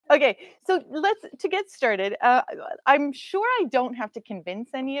Okay, so to get started, I'm sure I don't have to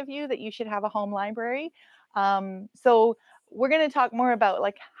convince any of you that you should have a home library. So we're going to talk more about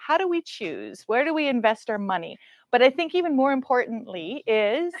like, how do we choose? Where do we invest our money? But I think even more importantly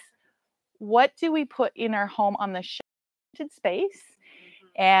is, what do we put in our home on the sheltered space?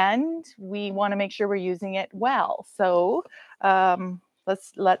 And we want to make sure we're using it well. So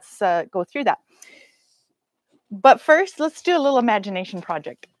let's go through that. But first, let's do a little imagination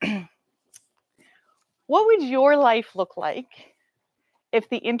project. What would your life look like if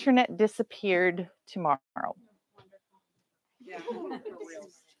the internet disappeared tomorrow? Yeah.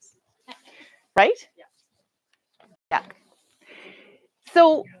 Right? Yeah.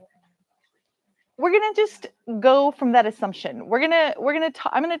 So we're gonna just go from that assumption. I'm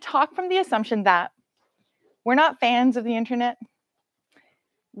gonna talk from the assumption that we're not fans of the internet.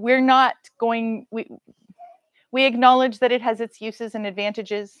 We're not going. We acknowledge that it has its uses and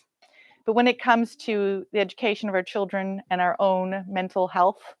advantages. But when it comes to the education of our children and our own mental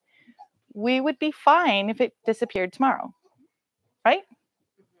health, we would be fine if it disappeared tomorrow, right?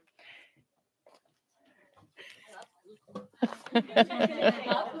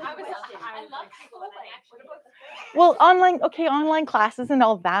 Well, online classes and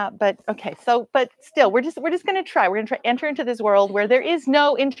all that, but okay, so but still, we're just going to try. We're going to try enter into this world where there is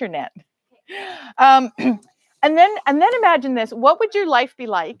no internet. And then imagine this. What would your life be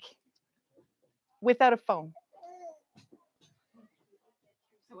like without a phone?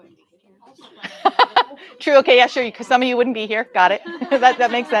 True. Okay. Yeah. Sure. Because some of you wouldn't be here. Got it.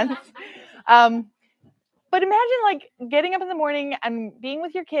 that makes sense. But imagine like getting up in the morning and being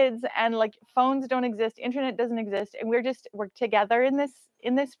with your kids, and like phones don't exist, internet doesn't exist, and we're together in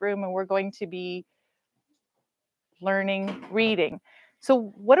this room, and we're going to be learning, reading.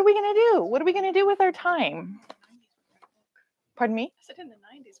 So what are we going to do? What are we going to do with our time? Pardon me? I said in the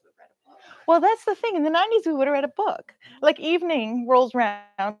 90s we read a book. Well, that's the thing. In the 90s we would have read a book. Like evening rolls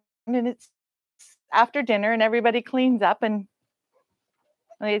around and it's after dinner and everybody cleans up and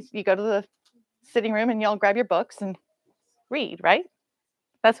you go to the sitting room and you all grab your books and read, right?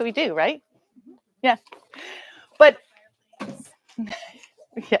 That's what we do, right? Yeah. But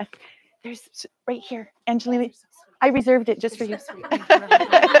yeah, there's right here, Angelina. I reserved it just for you. You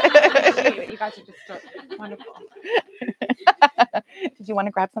guys are just wonderful. Did you want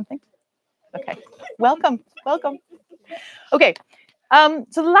to grab something? Okay. Welcome. Okay. So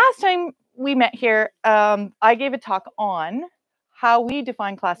the last time we met here, I gave a talk on how we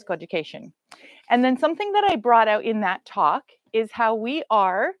define classical education. And then something that I brought out in that talk is how we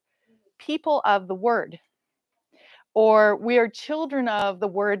are people of the word, or we are children of the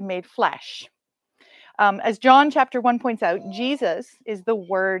word made flesh. As John chapter 1 points out, Jesus is the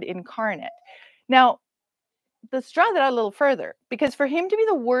word incarnate. Now, let's draw that out a little further, because for him to be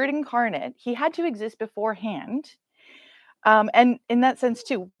the word incarnate, he had to exist beforehand. And in that sense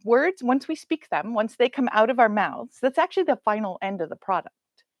too, words, once we speak them, once they come out of our mouths, that's actually the final end of the product,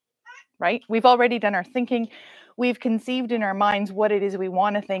 right? We've already done our thinking. We've conceived in our minds what it is we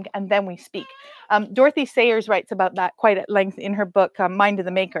want to think, and then we speak. Dorothy Sayers writes about that quite at length in her book, Mind of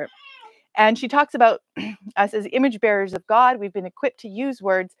the Maker. And she talks about us as image bearers of God. We've been equipped to use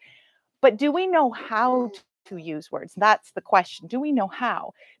words, but do we know how to use words? That's the question. Do we know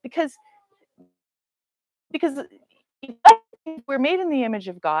how? Because if we're made in the image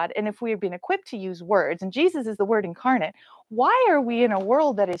of God, and if we've been equipped to use words, and Jesus is the word incarnate, why are we in a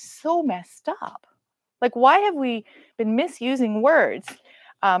world that is so messed up? Like, why have we been misusing words?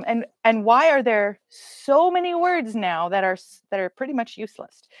 And why are there so many words now that are pretty much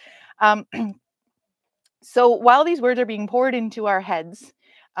useless? So while these words are being poured into our heads,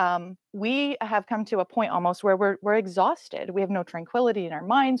 we have come to a point almost where we're exhausted. We have no tranquility in our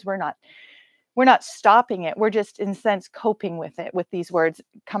minds. We're not stopping it. We're just, in a sense, coping with it, with these words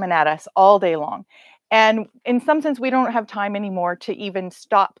coming at us all day long. And in some sense, we don't have time anymore to even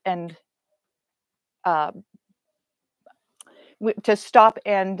stop and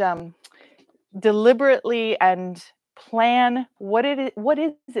deliberately and plan what is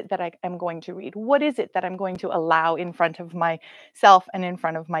it that I am going to read? What is it that I'm going to allow in front of myself and in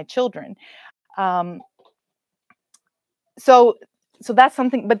front of my children? So that's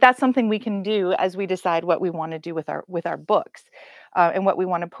something, but that's something we can do as we decide what we want to do with our books, and what we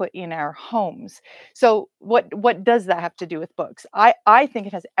want to put in our homes. So what does that have to do with books? I think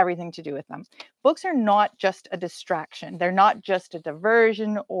it has everything to do with them. Books are not just a distraction. They're not just a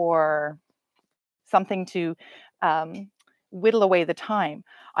diversion or something to whittle away the time.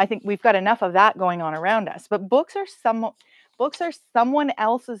 I think we've got enough of that going on around us. But books are someone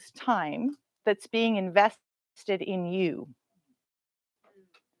else's time that's being invested in you.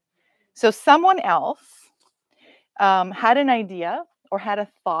 So someone else had an idea or had a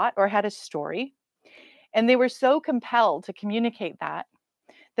thought or had a story, and they were so compelled to communicate that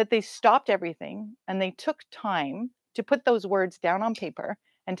they stopped everything and they took time to put those words down on paper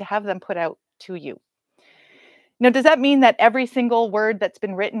and to have them put out to you. Now, does that mean that every single word that's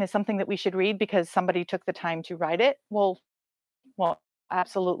been written is something that we should read because somebody took the time to write it? Well,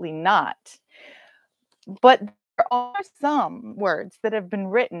 absolutely not. But there are some words that have been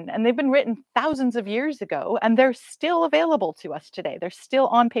written, and they've been written thousands of years ago, and they're still available to us today. They're still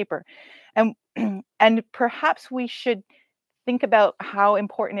on paper. And, and perhaps we should think about how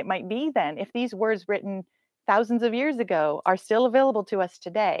important it might be then if these words written thousands of years ago are still available to us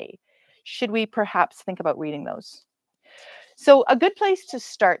today. Should we perhaps think about reading those? So a good place to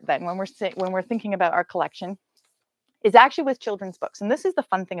start then when we're thinking about our collection is actually with children's books. And this is the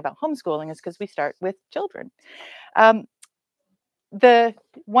fun thing about homeschooling, is because we start with children. One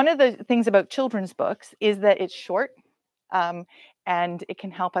of the things about children's books is that it's short, and it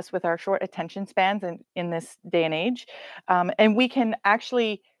can help us with our short attention spans in this day and age. And we can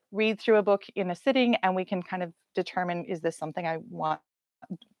actually read through a book in a sitting, and we can kind of determine, is this something I want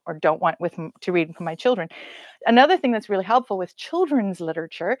or don't want to read with my children? Another thing that's really helpful with children's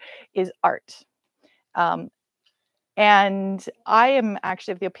literature is art. And I am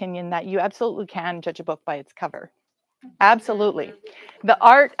actually of the opinion that you absolutely can judge a book by its cover. Absolutely. The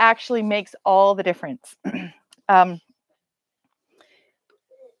art actually makes all the difference.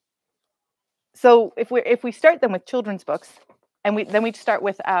 So if we start them with children's books, and then we start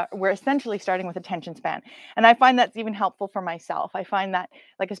with, we're essentially starting with attention span. And I find that's even helpful for myself. I find that,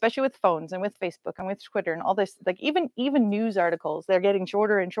 like, especially with phones and with Facebook and with Twitter and all this, like even news articles, they're getting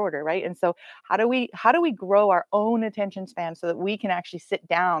shorter and shorter, right? And so how do we grow our own attention span so that we can actually sit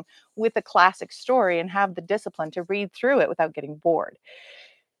down with a classic story and have the discipline to read through it without getting bored?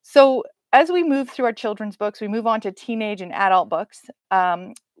 So as we move through our children's books, we move on to teenage and adult books.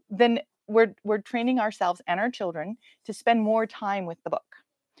 Then we're training ourselves and our children to spend more time with the book.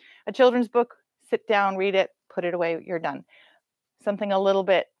 A children's book, sit down, read it, put it away, you're done. Something a little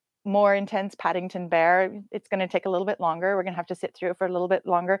bit more intense, Paddington Bear, it's going to take a little bit longer. We're going to have to sit through it for a little bit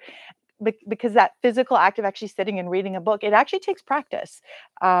longer, because that physical act of actually sitting and reading a book, it actually takes practice.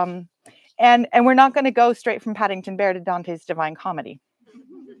 And we're not going to go straight from Paddington Bear to Dante's Divine Comedy.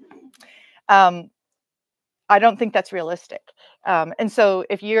 I don't think that's realistic. And so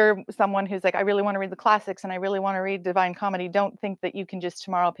if you're someone who's like, I really want to read the classics and I really want to read Divine Comedy, don't think that you can just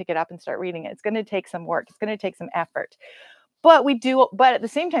tomorrow pick it up and start reading it. It's going to take some work. It's going to take some effort. But at the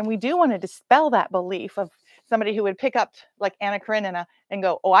same time, we do want to dispel that belief of somebody who would pick up like Anna Karenina and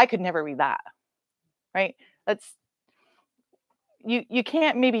go, oh, I could never read that, right? You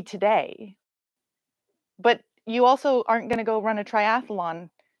can't maybe today, but you also aren't going to go run a triathlon,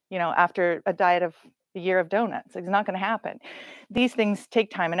 after a diet of a year of donuts. It's not going to happen. These things take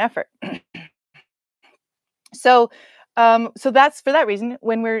time and effort. So that's for that reason,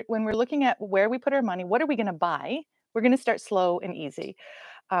 when we're looking at where we put our money, what are we going to buy? We're going to start slow and easy.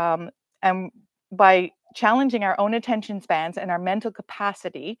 And by challenging our own attention spans and our mental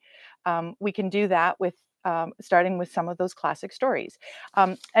capacity, we can do that with starting with some of those classic stories.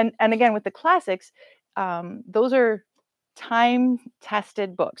 And again, with the classics, those are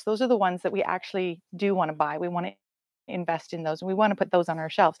time-tested books. Those are the ones that we actually do want to buy. We want to invest in those, and we want to put those on our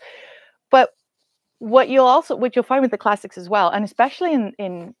shelves. But what you'll find with the classics as well, and especially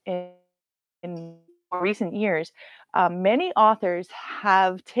in more recent years, many authors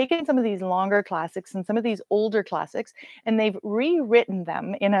have taken some of these longer classics and some of these older classics, and they've rewritten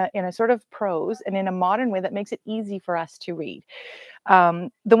them in a sort of prose and in a modern way that makes it easy for us to read.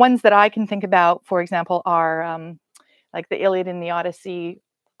 The ones that I can think about, for example, are like the Eliot and the Odyssey,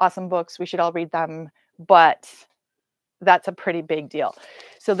 awesome books. We should all read them, but that's a pretty big deal.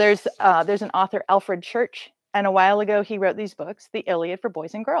 So there's an author, Alfred Church, and a while ago he wrote these books, the Iliad for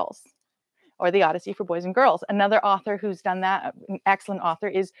boys and girls, or the Odyssey for boys and girls. Another author who's done that, an excellent author,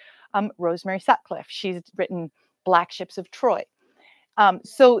 is Rosemary Sutcliffe. She's written Black Ships of Troy.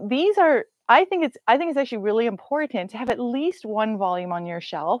 So these are, I think it's actually really important to have at least one volume on your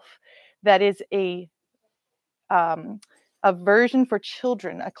shelf that is a version for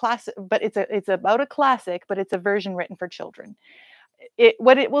children, a classic, but it's about a classic, but it's a version written for children.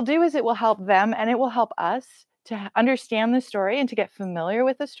 What it will do is it will help them and it will help us to understand the story and to get familiar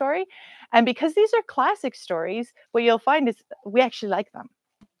with the story. And because these are classic stories, what you'll find is we actually like them.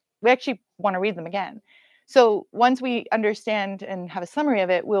 We actually want to read them again. So once we understand and have a summary of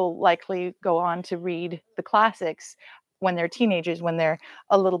it, we'll likely go on to read the classics when they're teenagers, when they're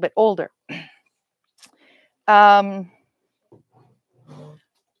a little bit older.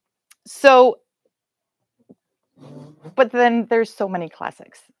 So, but then there's so many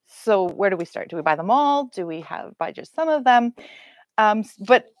classics. So where do we start? Do we buy them all? Do we buy just some of them?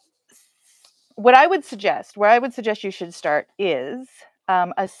 But what I would suggest, where I would suggest you should start is,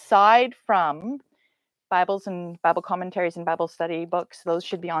 aside from Bibles and Bible commentaries and Bible study books, those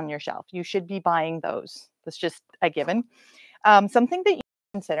should be on your shelf. You should be buying those. That's just a given. Something that you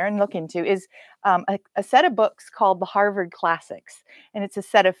consider and look into is a set of books called the Harvard Classics. And it's a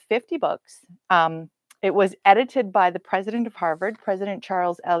set of 50 books. It was edited by the president of Harvard, President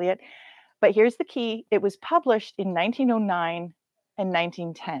Charles Eliot. But here's the key. It was published in 1909 and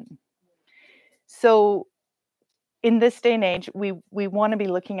 1910. So in this day and age, we want to be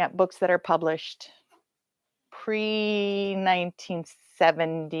looking at books that are published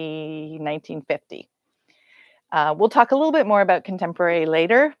pre-1970, 1950. We'll talk a little bit more about contemporary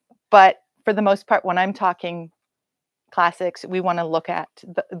later, but for the most part, when I'm talking classics, we want to look at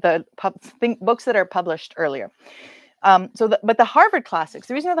the books that are published earlier. But the Harvard Classics,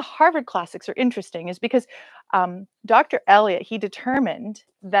 the reason why the Harvard Classics are interesting is because Dr. Eliot, he determined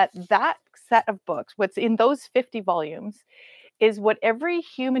that set of books, what's in those 50 volumes, is what every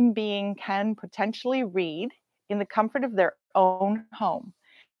human being can potentially read in the comfort of their own home.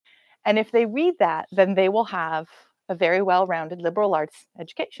 And if they read that, then they will have a very well-rounded liberal arts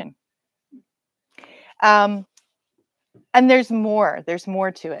education. And there's more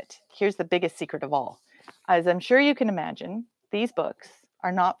to it. Here's the biggest secret of all. As I'm sure you can imagine, these books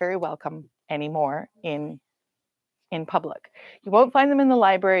are not very welcome anymore in public. You won't find them in the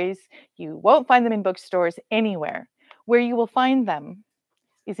libraries. You won't find them in bookstores anywhere. Where you will find them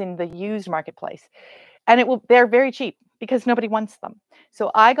is in the used marketplace. And they're very cheap because nobody wants them. So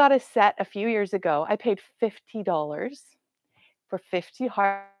I got a set a few years ago. I paid $50 for 50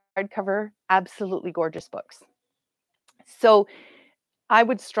 hardcover, absolutely gorgeous books. So I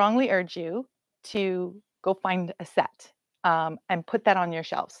would strongly urge you to go find a set and put that on your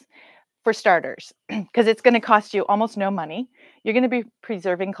shelves. For starters, because it's going to cost you almost no money. You're going to be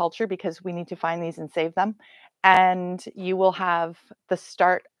preserving culture because we need to find these and save them. And you will have the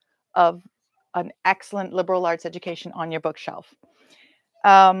start of an excellent liberal arts education on your bookshelf.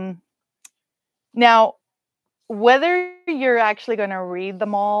 Now, whether you're actually going to read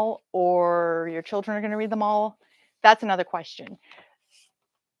them all or your children are going to read them all, that's another question.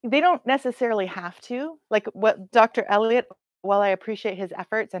 They don't necessarily have to. Like what Dr. Eliot, while I appreciate his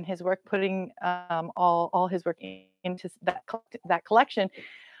efforts and his work putting all his work into that collection,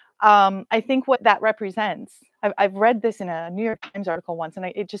 I think what that represents, I've read this in a New York Times article once, and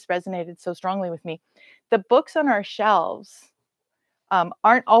it just resonated so strongly with me. The books on our shelves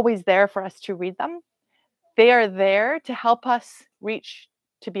aren't always there for us to read them. They are there to help us reach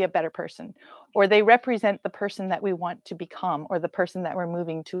to be a better person, or they represent the person that we want to become, or the person that we're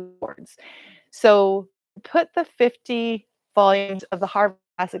moving towards. So put the 50 volumes of the Harvard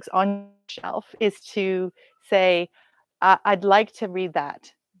Classics on your shelf is to say, I'd like to read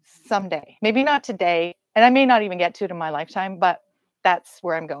that someday. Maybe not today, and I may not even get to it in my lifetime, but that's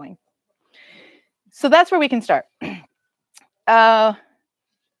where I'm going. So that's where we can start.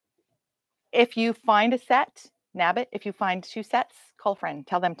 If you find a set, nab it. If you find 2 sets, call a friend,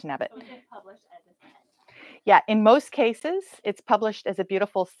 tell them to nab it. Was it published as a set? Yeah, in most cases, it's published as a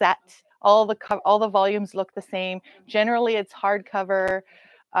beautiful set. All the volumes look the same. Generally, it's hardcover.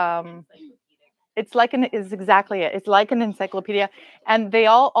 It's exactly it. It's like an encyclopedia, and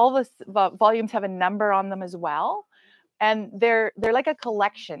all the volumes have a number on them as well, and they're like a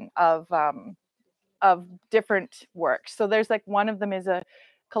collection of different works. So there's like one of them is a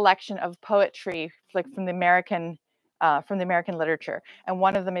collection of poetry, like from the American literature, and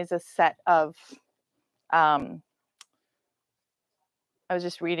one of them is a set of I was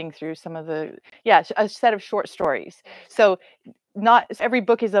just reading through some of a set of short stories. So not every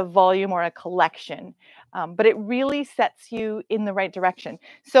book is a volume or a collection, but it really sets you in the right direction.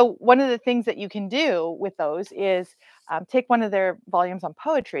 So one of the things that you can do with those is take one of their volumes on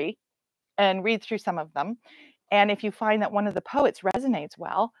poetry and read through some of them. And if you find that one of the poets resonates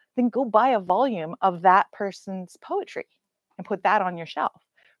well, then go buy a volume of that person's poetry and put that on your shelf,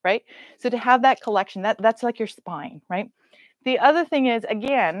 right? So to have that collection, that's like your spine, right? The other thing is,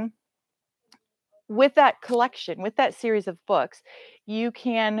 again, with that collection, with that series of books, you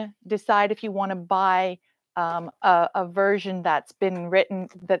can decide if you want to buy a version that's been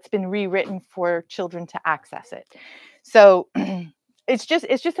rewritten for children to access it. So it's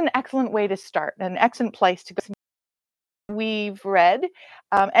just an excellent way to start, an excellent place to go. We've read,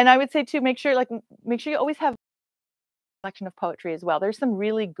 and I would say too, make sure you always have a collection of poetry as well. There's some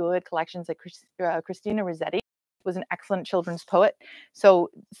really good collections like Christina Rossetti was an excellent children's poet. So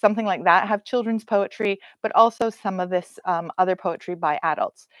something like that, have children's poetry, but also some of this other poetry by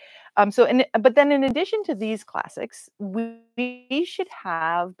adults. But then in addition to these classics, we should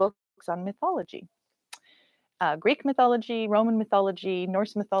have books on mythology. Greek mythology, Roman mythology,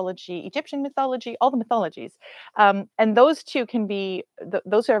 Norse mythology, Egyptian mythology, all the mythologies. And those two can be,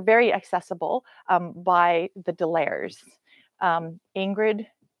 those are very accessible by the Delairs. Ingrid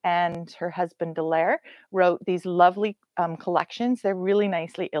and her husband Delaire wrote these lovely collections. They're really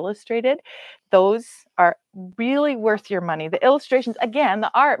nicely illustrated. Those are really worth your money. The illustrations, again,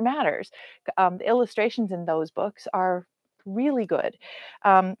 the art matters. The illustrations in those books are really good.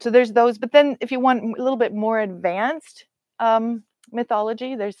 So there's those, but then if you want a little bit more advanced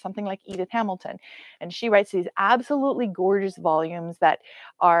mythology, there's something like Edith Hamilton, and she writes these absolutely gorgeous volumes that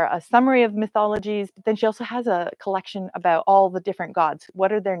are a summary of mythologies, but then she also has a collection about all the different gods,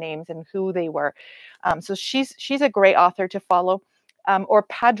 what are their names and who they were. So she's a great author to follow. Or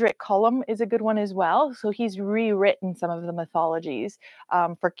Padraig Colum is a good one as well. So he's rewritten some of the mythologies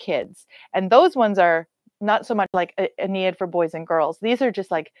for kids, and those ones are not so much like Aeneid for boys and girls. These are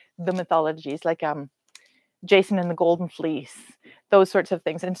just like the mythologies, like Jason and the Golden Fleece, those sorts of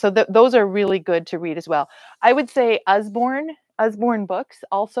things. And so those are really good to read as well. I would say Usborne books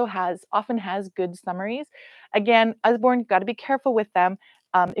also often has good summaries. Again, Usborne, got to be careful with them.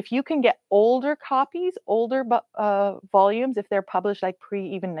 If you can get older copies, older volumes, if they're published like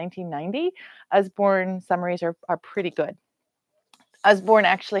even 1990, Usborne summaries are pretty good. Usborne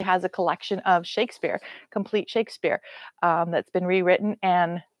actually has a collection of Shakespeare, complete Shakespeare, that's been rewritten,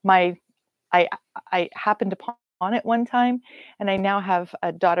 and I happened upon it one time, and I now have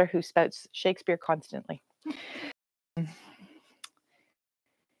a daughter who spouts Shakespeare constantly.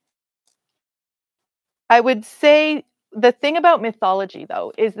 I would say the thing about mythology,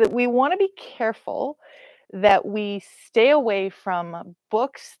 though, is that we want to be careful that we stay away from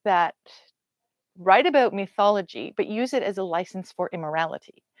books that write about mythology, but use it as a license for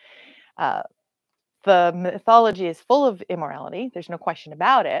immorality. The mythology is full of immorality. There's no question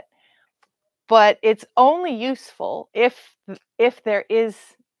about it. But it's only useful if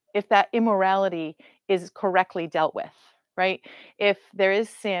that immorality is correctly dealt with, right? If there is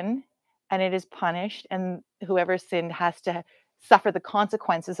sin and it is punished, and whoever sinned has to suffer the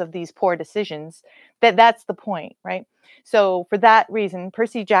consequences of these poor decisions, that's the point, right? So for that reason,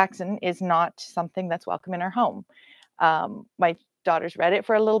 Percy Jackson is not something that's welcome in our home. My daughters read it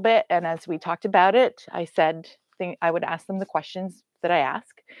for a little bit, and as we talked about it, I said I would ask them the questions that I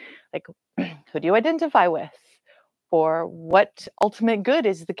ask, like, who do you identify with? Or what ultimate good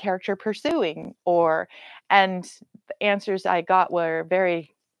is the character pursuing? And the answers I got were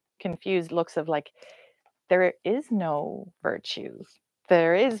very confused looks of like, there is no virtue.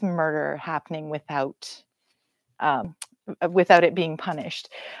 There is murder happening without it being punished.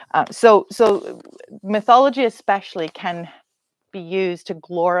 So mythology especially can be used to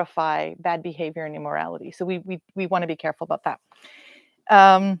glorify bad behavior and immorality. So we want to be careful about that.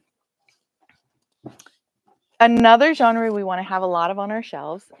 Another genre we want to have a lot of on our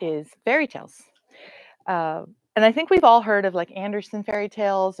shelves is fairy tales. And I think we've all heard of like Andersen fairy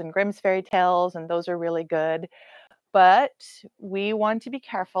tales and Grimm's fairy tales, and those are really good. But we want to be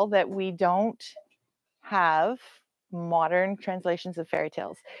careful that we don't have modern translations of fairy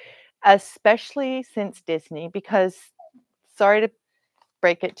tales, especially since Disney, because sorry to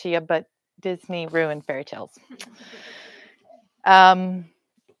break it to you, but Disney ruined fairy tales.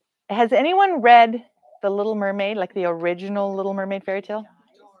 Has anyone read The Little Mermaid, like the original Little Mermaid fairy tale?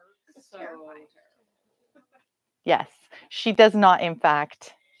 Yes, she does not, in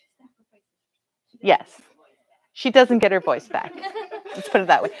fact. Yes, she doesn't get her voice back. Let's put it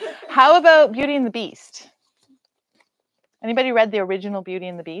that way. How about Beauty and the Beast? Anybody read the original Beauty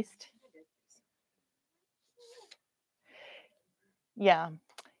and the Beast? Yeah.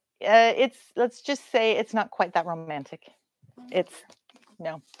 Let's just say it's not quite that romantic.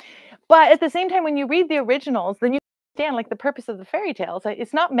 No. But at the same time, when you read the originals, then you understand like the purpose of the fairy tales.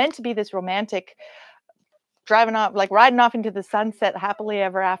 It's not meant to be this romantic driving off, like riding off into the sunset, happily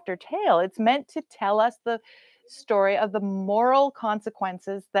ever after tale. It's meant to tell us the story of the moral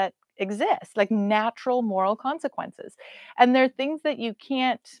consequences that exist, like natural moral consequences. And there are things that you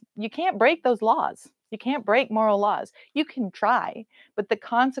can't break those laws. You can't break moral laws. You can try, but the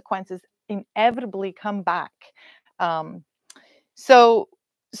consequences inevitably come back. So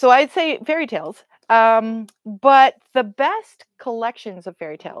I'd say fairy tales. But the best collections of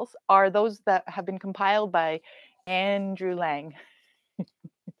fairy tales are those that have been compiled by Andrew Lang. Heard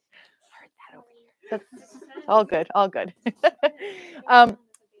that over here. That's all good, all good.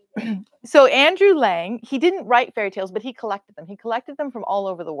 So Andrew Lang, he didn't write fairy tales, but he collected them. He collected them from all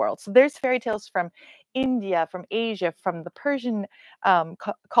over the world. So there's fairy tales from India, from Asia, from the Persian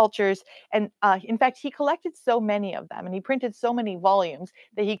cultures. And in fact, he collected so many of them and he printed so many volumes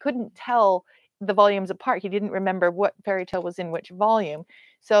that he couldn't tell the volumes apart. He didn't remember what fairy tale was in which volume.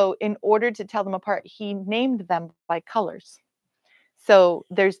 So in order to tell them apart, he named them by colors. So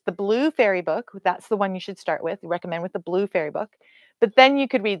there's the blue fairy book. That's the one you should start with. I recommend with the blue fairy book. But then you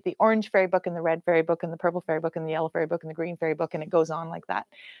could read the orange fairy book and the red fairy book and the purple fairy book and the yellow fairy book and the green fairy book, and it goes on like that.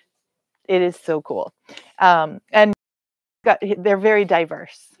 It is so cool. And they're very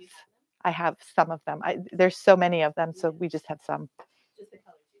diverse. I have some of them. There's so many of them, so we just have some.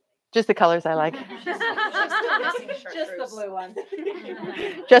 Just the colors I like. Just the blue one.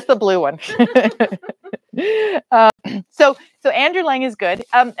 Just the blue one. So Andrew Lang is good,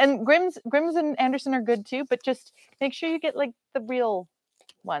 and Grimm's and Andersen are good too. But just make sure you get like the real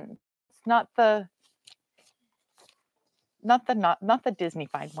ones, not the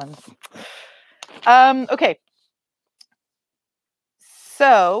Disney-fied ones. Okay.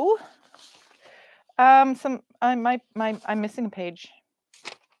 So I'm missing a page.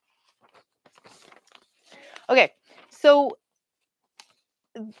 Okay, so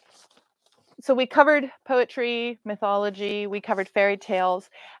we covered poetry, mythology, we covered fairy tales.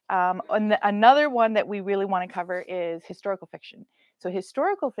 And another one that we really want to cover is historical fiction. So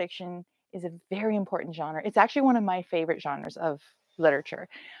historical fiction is a very important genre. It's actually one of my favorite genres of literature.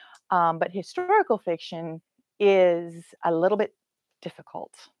 But historical fiction is a little bit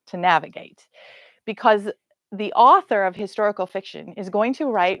difficult to navigate because the author of historical fiction is going to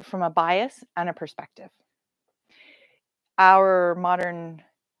write from a bias and a perspective. Our modern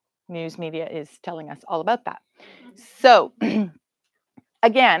news media is telling us all about that. So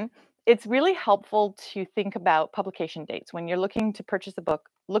again, it's really helpful to think about publication dates. When you're looking to purchase a book,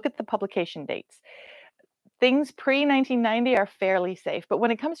 look at the publication dates. Things pre-1990 are fairly safe, but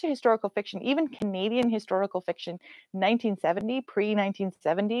when it comes to historical fiction, even Canadian historical fiction, 1970,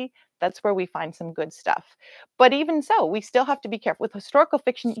 pre-1970, that's where we find some good stuff. But even so, we still have to be careful. With historical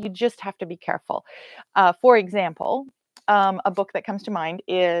fiction, you just have to be careful. For example, a book that comes to mind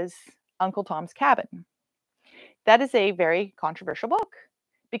is Uncle Tom's Cabin. That is a very controversial book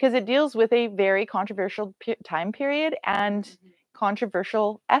because it deals with a very controversial time period and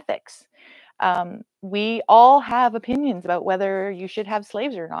controversial ethics. We all have opinions about whether you should have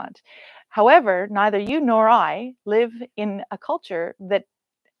slaves or not. However, neither you nor I live in a culture that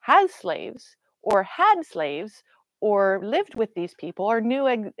has slaves or had slaves or lived with these people or knew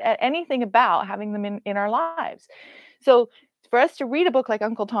anything about having them in our lives. So for us to read a book like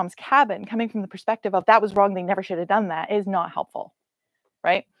Uncle Tom's Cabin, coming from the perspective of that was wrong, they never should have done that, is not helpful,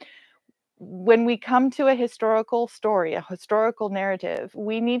 right? When we come to a historical story, a historical narrative,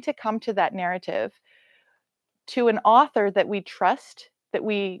 we need to come to that narrative to an author that we trust, that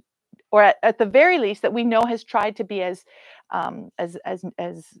we, or at the very least, that we know has tried to be as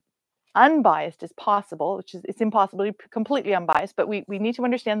unbiased as possible, which is, it's impossible to be completely unbiased, but we need to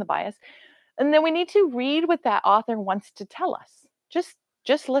understand the bias. And then we need to read what that author wants to tell us.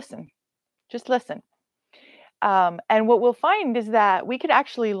 Just listen. Just listen. And what we'll find is that we could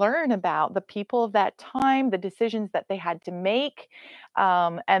actually learn about the people of that time, the decisions that they had to make,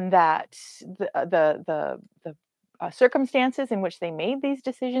 and that the circumstances in which they made these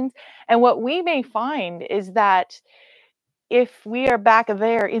decisions. And what we may find is that if we are back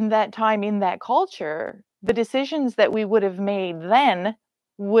there in that time, in that culture, the decisions that we would have made then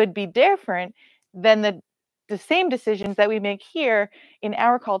would be different than the same decisions that we make here in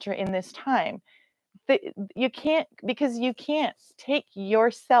our culture in this time. You can't, because you can't take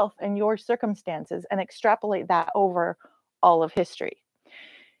yourself and your circumstances and extrapolate that over all of history.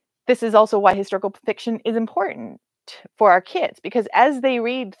 This is also why historical fiction is important for our kids, because as they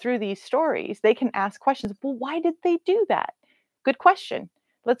read through these stories, they can ask questions. Well, why did they do that? Good question.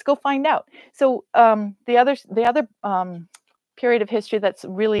 Let's go find out. So the other period of history that's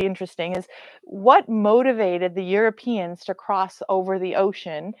really interesting is what motivated the Europeans to cross over the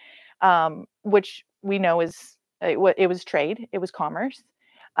ocean, which we know is it was trade, it was commerce.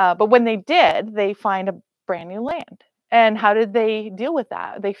 But when they did, they find a brand new land. And how did they deal with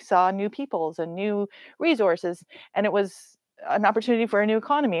that? They saw new peoples and new resources, and it was an opportunity for a new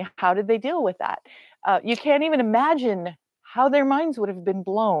economy. How did they deal with that? You can't even imagine how their minds would have been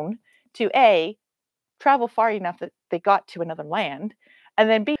blown to A, travel far enough that they got to another land, and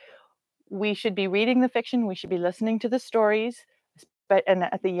then B, we should be reading the fiction, we should be listening to the stories, and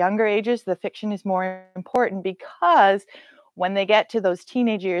at the younger ages, the fiction is more important because when they get to those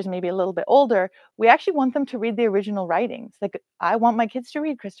teenage years, maybe a little bit older, we actually want them to read the original writings. Like, I want my kids to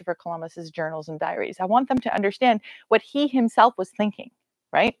read Christopher Columbus's journals and diaries. I want them to understand what he himself was thinking,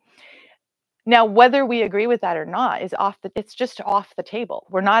 right? Now, whether we agree with that or not is it's just off the table.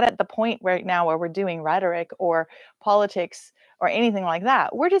 We're not at the point right now where we're doing rhetoric or politics or anything like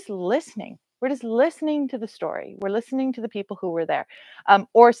that. We're just listening. We're just listening to the story. We're listening to the people who were there.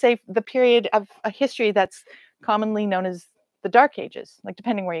 Or say the period of a history that's commonly known as the Dark Ages, like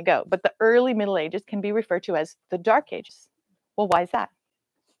depending where you go. But the early Middle Ages can be referred to as the Dark Ages. Well, why is that?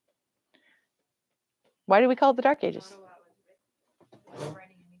 Why do we call it the Dark Ages?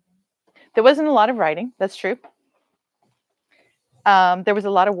 There wasn't a lot of writing, that's true. There was a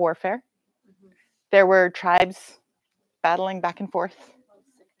lot of warfare. There were tribes battling back and forth.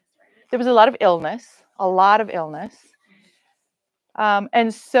 There was a lot of illness,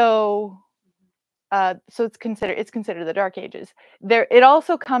 and so it's considered the Dark Ages. It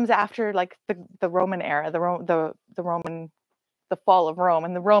also comes after like the Roman era, the fall of Rome,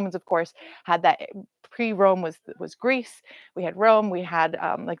 and the Romans, of course, had that. Pre-Rome was Greece. We had Rome. We had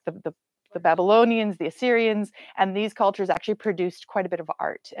like the Babylonians, the Assyrians, and these cultures actually produced quite a bit of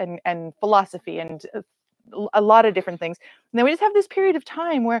art and philosophy and a lot of different things. And then we just have this period of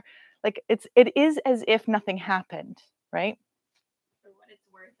time where like it is as if nothing happened, right? For what it's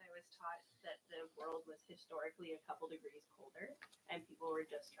worth, I was taught that the world was historically a couple degrees colder and people were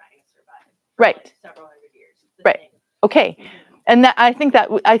just trying to survive for like several hundred years. Right. Thing. Okay. And I think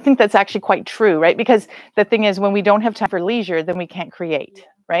that's actually quite true, right? Because the thing is, when we don't have time for leisure, then we can't create,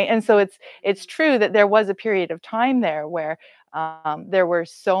 right? And so it's true that there was a period of time there where there were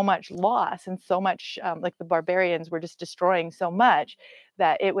so much loss and so much like the barbarians were just destroying so much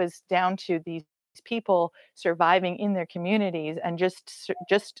that it was down to these people surviving in their communities and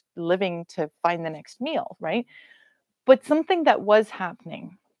just living to find the next meal, right? But something that was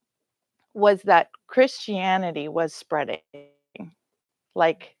happening was that Christianity was spreading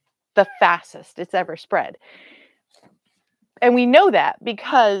like the fastest it's ever spread. And we know that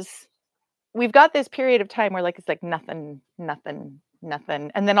because we've got this period of time where like it's like nothing.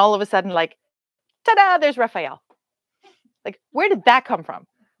 And then all of a sudden, like, ta-da, there's Raphael. Like, where did that come from,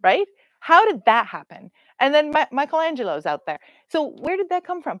 right? How did that happen? And then Michelangelo's out there. So where did that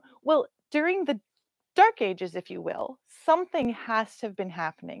come from? Well, during the Dark Ages, if you will, something has to have been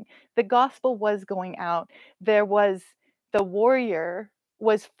happening. The gospel was going out. There was the warrior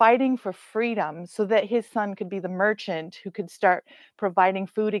was fighting for freedom so that his son could be the merchant who could start providing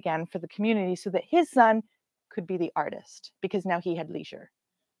food again for the community so that his son could be the artist because now he had leisure,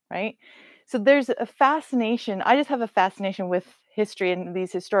 right? So there's a fascination. I just have a fascination with history and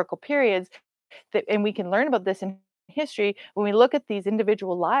these historical periods and we can learn about this in history when we look at these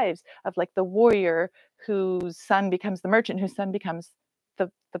individual lives of like the warrior whose son becomes the merchant, whose son becomes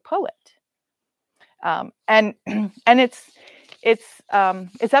the poet. And it's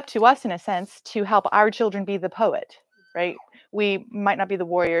up to us in a sense to help our children be the poet, right? We might not be the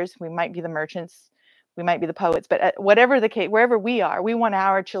warriors, we might be the merchants, we might be the poets, but whatever the case, wherever we are, we want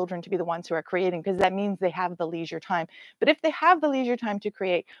our children to be the ones who are creating because that means they have the leisure time. But if they have the leisure time to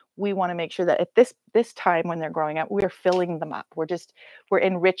create, we want to make sure that at this time when they're growing up, we're filling them up. We're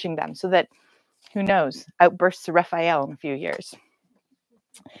enriching them so that, who knows, outbursts of Raphael in a few years.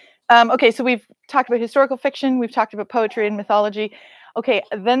 Okay, so we've talked about historical fiction, we've talked about poetry and mythology. Okay,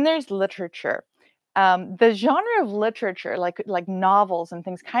 then there's literature. The genre of literature, like novels and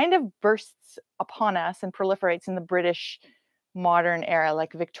things, kind of bursts upon us and proliferates in the British modern era,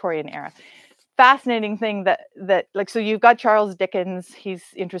 like Victorian era. Fascinating thing that like, so you've got Charles Dickens, he's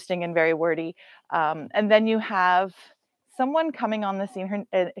interesting and very wordy. And then you have someone coming on the scene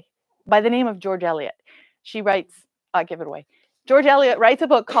by the name of George Eliot. She writes, I'll give it away. George Eliot writes a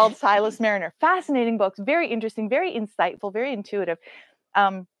book called Silas Marner. Fascinating books, very interesting, very insightful, very intuitive.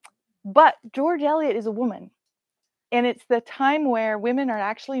 But George Eliot is a woman. And it's the time where women are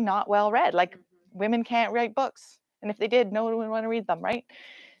actually not well read. Like women can't write books. And if they did, no one would want to read them, right?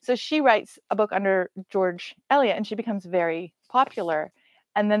 So she writes a book under George Eliot and she becomes very popular.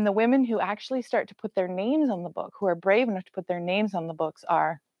 And then the women who actually start to put their names on the book, who are brave enough to put their names on the books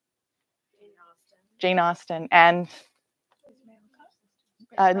are Jane Austen and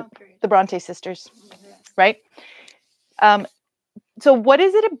the Bronte sisters, right? So what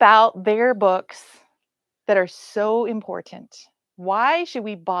is it about their books that are so important? Why should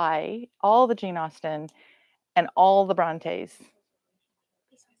we buy all the Jane Austen and all the Brontes?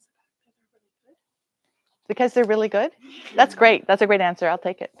 Because they're really good? That's great. That's a great answer. I'll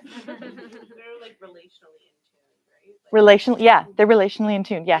take it. They're like relationally in tune, right? Yeah, they're relationally in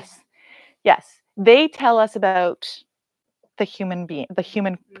tune. Yes. Yes. They tell us about the human being, the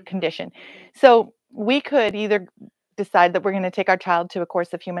human condition. So we could either decide that we're going to take our child to a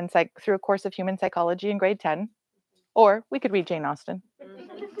course of through a course of human psychology in grade 10, or we could read Jane Austen.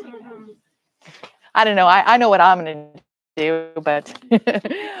 I don't know. I know what I'm going to do, but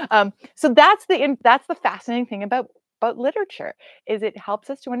so that's the fascinating thing about literature, is it helps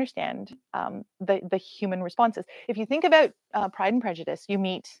us to understand the human responses. If you think about Pride and Prejudice, you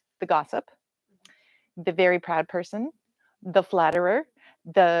meet the gossip, the very proud person, the flatterer,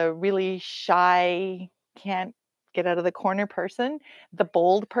 the really shy, can't get out of the corner person, the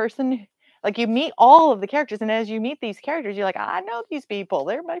bold person. Like, you meet all of the characters, and as you meet these characters, you're like, I know these people.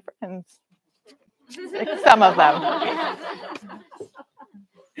 They're my friends. Like, some of them.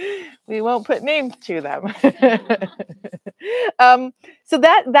 We won't put names to them. So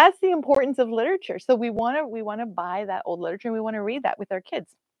that's the importance of literature. So we want to buy that old literature, and we want to read that with our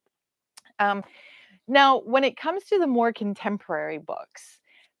kids. Now, when it comes to the more contemporary books,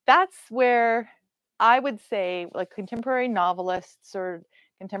 that's where I would say, like, contemporary novelists or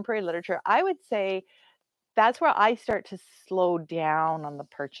contemporary literature, I would say that's where I start to slow down on the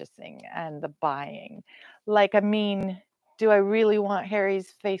purchasing and the buying. Like, I mean, do I really want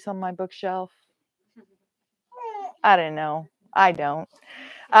Harry's face on my bookshelf? I don't know. I don't.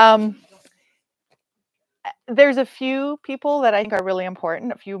 There's a few people that I think are really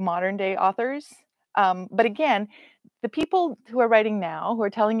important, a few modern day authors. But again, the people who are writing now, who are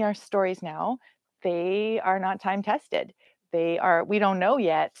telling our stories now, they are not time tested. We don't know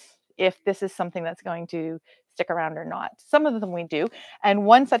yet if this is something that's going to stick around or not. Some of them we do. And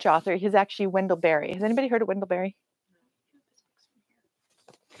one such author is actually Wendell Berry. Has anybody heard of Wendell Berry?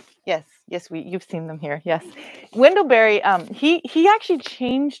 Yes, you've seen them here. Yes, Wendell Berry. He actually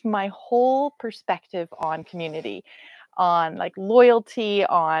changed my whole perspective on community, on like loyalty,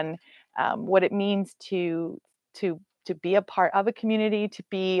 on what it means to be a part of a community, to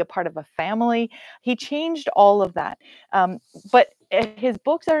be a part of a family. He changed all of that. But his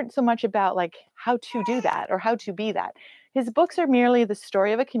books aren't so much about like how to do that or how to be that. His books are merely the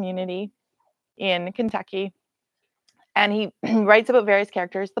story of a community in Kentucky. And he writes about various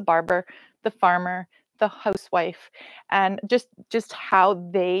characters, the barber, the farmer, the housewife, and just how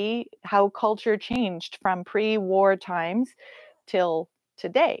culture changed from pre-war times till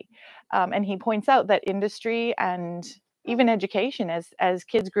today. And he points out that industry and even education, as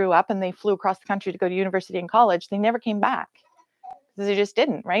kids grew up and they flew across the country to go to university and college, they never came back. They just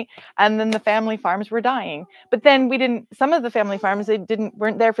didn't, right? And then the family farms were dying. But then some of the family farms,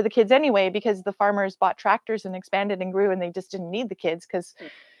 weren't there for the kids anyway, because the farmers bought tractors and expanded and grew, and they just didn't need the kids because,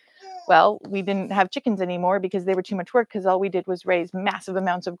 well, we didn't have chickens anymore because they were too much work, because all we did was raise massive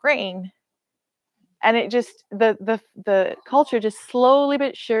amounts of grain. And it just, the culture just slowly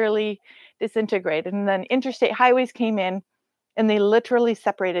but surely disintegrated. And then interstate highways came in, and they literally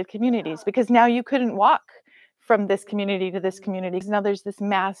separated communities, because now you couldn't walk from this community to this community, because now there's this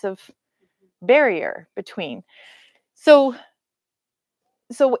massive barrier between. So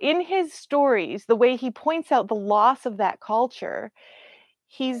in his stories, the way he points out the loss of that culture,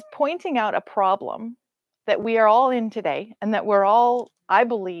 he's pointing out a problem that we are all in today, and that we're all, I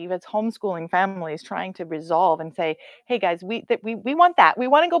believe, as homeschooling families, trying to resolve and say, hey guys, we want that. We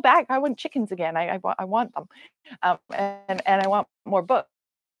want to go back. I want chickens again. I want them. And I want more books.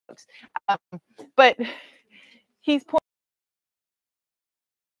 But he's pointing,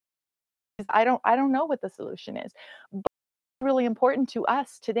 I don't know what the solution is, but it's really important to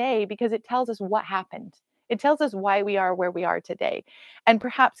us today because it tells us what happened. It tells us why we are where we are today, and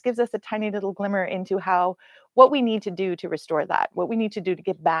perhaps gives us a tiny little glimmer into what we need to do to restore that, what we need to do to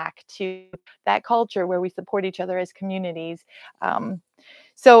get back to that culture where we support each other as communities.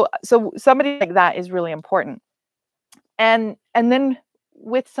 So somebody like that is really important. And then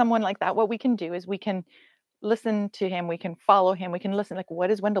with someone like that, what we can do is we can listen to him, we can follow him, we can listen, like, what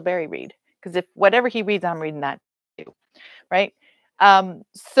does Wendell Berry read? Because if whatever he reads, I'm reading that too, right?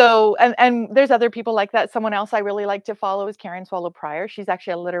 So there's other people like that. Someone else I really like to follow is Karen Swallow Prior. She's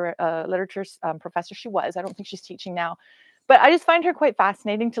actually a literature professor. She was. I don't think she's teaching now, but I just find her quite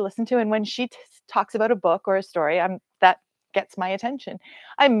fascinating to listen to. And when she talks about a book or a story, that gets my attention.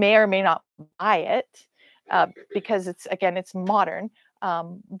 I may or may not buy it because it's modern,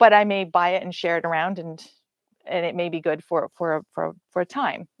 but I may buy it and share it around, and it may be good for a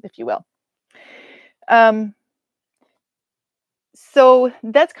time, if you will. So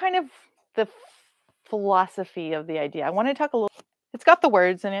that's kind of the philosophy of the idea. I want to talk a little. It's got the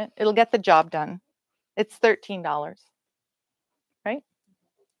words in it. It'll get the job done. It's $13, right?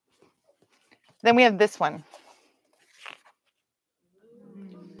 Then we have this one.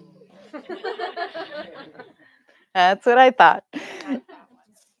 That's what I thought.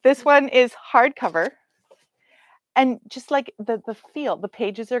 This one is hardcover. And just like the feel, the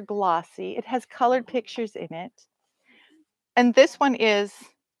pages are glossy. It has colored pictures in it. And this one is,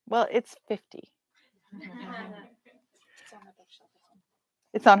 well, it's 50.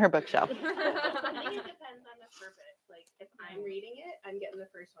 It's on her bookshelf. I think it depends on the purpose. Like, if I'm reading it, I'm getting the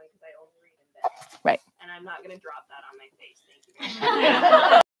first one because I only read in bed. Right. And I'm not going to drop that on my face.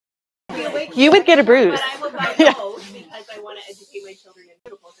 Thank you. You would get a bruise. But I will buy both because I want to educate my children in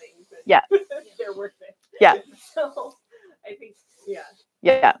beautiful things. Yeah. They're worth it. Yeah. So I think, yeah.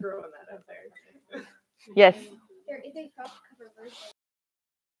 Yeah. Throwing that out there. Yes. There is a softcover version.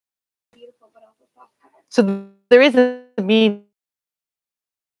 Beautiful, but also softcover. So there is a mean.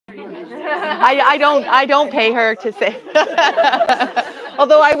 I don't pay her to say.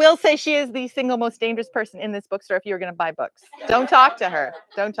 Although I will say she is the single most dangerous person in this bookstore if you're going to buy books. Don't talk to her.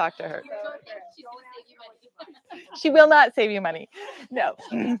 Don't talk to her. She will not save you money. No.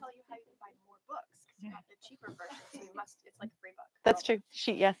 That's true.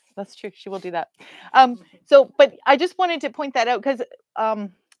 Yes, that's true. She will do that. But I just wanted to point that out because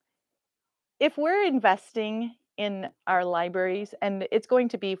if we're investing in our libraries, and it's going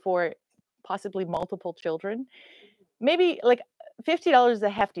to be for possibly multiple children, maybe like $50 is a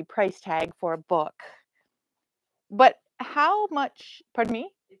hefty price tag for a book. But how much, pardon me?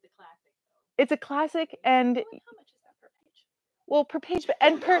 It's a classic. It's a classic, and How much is that per page? well, per page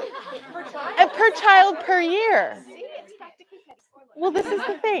and per child per year. Well, this is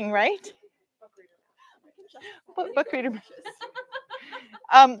the thing, right? Book reader.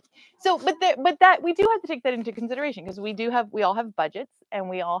 But that we do have to take that into consideration because we all have budgets and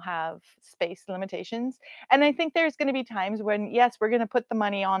we all have space limitations. And I think there's going to be times when, yes, we're going to put the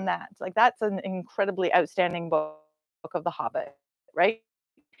money on that. Like that's an incredibly outstanding book of The Hobbit, right?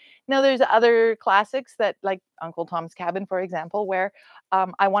 Now there's other classics that like Uncle Tom's Cabin, for example, where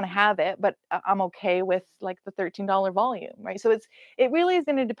I want to have it, but I'm okay with like the $13 volume, right? So it really is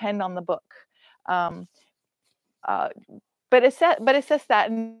going to depend on the book. But assess that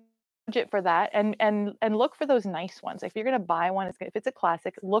and budget for that, and look for those nice ones. If you're going to buy one, if it's a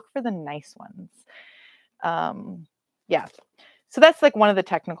classic, look for the nice ones. Yeah. So that's like one of the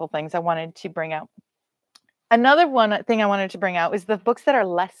technical things I wanted to bring out. Another thing I wanted to bring out is the books that are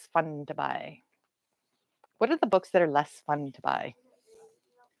less fun to buy. What are the books that are less fun to buy?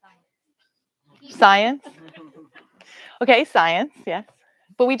 Science. Okay, science, yes.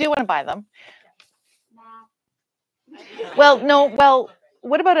 But we do want to buy them. Well, no, well,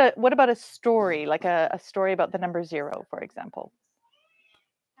 what about a story, like a story about the number 0, for example?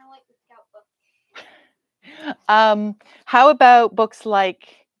 I like the Scout book. How about books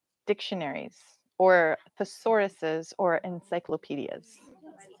like dictionaries or thesauruses or encyclopedias?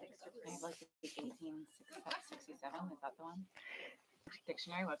 I have like 1867. Is that the one?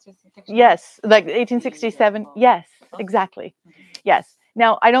 Dictionary? What's this? Dictionary? Yes, like 1867. Yes, exactly. Yes.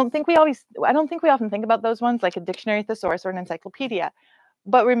 Now, I don't think we often think about those ones like a dictionary, thesaurus, or an encyclopedia.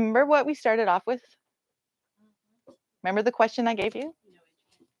 But remember what we started off with? Remember the question I gave you?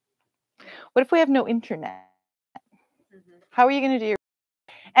 What if we have no internet? How are you going to do your...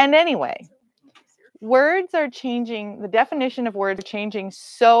 And anyway, words are changing. The definition of words are changing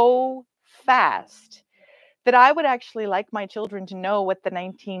so fast that I would actually like my children to know what the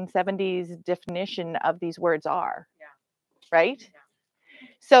 1970s definition of these words are. Right? Yeah.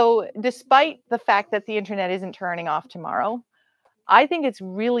 So despite the fact that the internet isn't turning off tomorrow, I think it's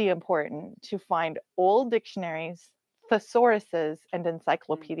really important to find old dictionaries, thesauruses, and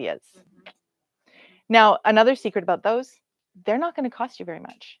encyclopedias. Now, another secret about those, they're not going to cost you very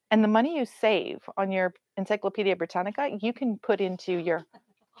much. And the money you save on your Encyclopedia Britannica, you can put into your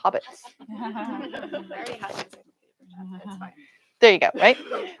Hobbits. There you go, right?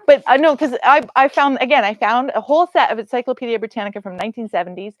 But I know, because I found a whole set of Encyclopedia Britannica from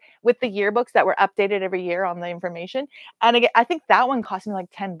 1970s with the yearbooks that were updated every year on the information. And again, I think that one cost me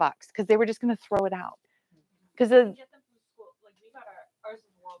like $10 because they were just going to throw it out. Because we get them from school. Like we got ours is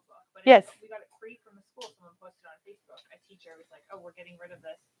a world book, but yes, we got it free from the school. Someone posted on Facebook. A teacher was like, "Oh, we're getting rid of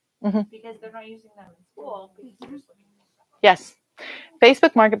this because they're not using them in school because they're just looking for stuff." Yes,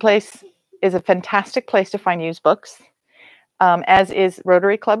 Facebook Marketplace is a fantastic place to find used books. As is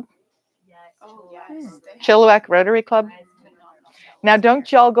Rotary Club. Yes. Oh, yes. Chilliwack Rotary Club. Now,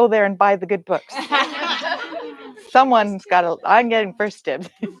 don't y'all go there and buy the good books. Someone's got I'm getting first dibs.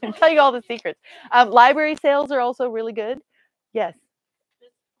 I'll tell you all the secrets. Library sales are also really good. Yes.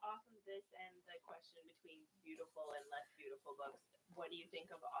 Just off of this and the question between beautiful and less beautiful books, what do you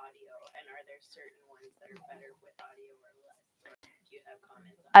think of audio? And are there certain ones that are better with audio or less? Or do you have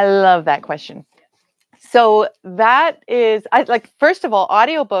comments on I love that question. So that is, I like, first of all,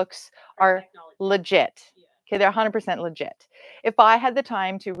 audiobooks are Technology. legit. Yeah. Okay, they're 100% legit. If I had the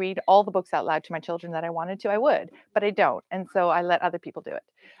time to read all the books out loud to my children that I wanted to, I would, but I don't. And so I let other people do it.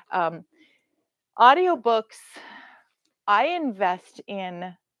 Audiobooks, I invest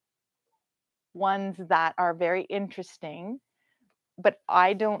in ones that are very interesting, but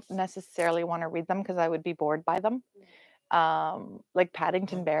I don't necessarily want to read them because I would be bored by them. Like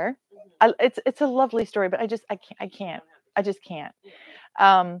Paddington Bear. It's a lovely story, but I can't. I just can't.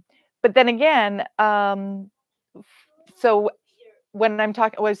 But then again, so when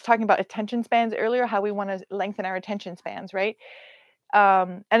I was talking about attention spans earlier, how we want to lengthen our attention spans, right?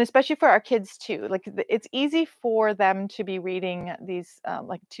 And especially for our kids too. Like it's easy for them to be reading these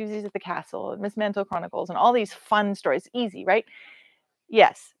like Tuesdays at the Castle, Miss Mantle Chronicles, and all these fun stories. Easy, right?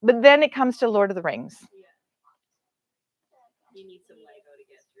 Yes. But then it comes to Lord of the Rings. You need some Lego to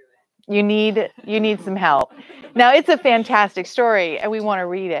get through it. You need some help. Now it's a fantastic story and we want to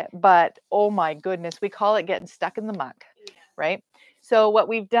read it, but oh my goodness, we call it getting stuck in the muck, right? So what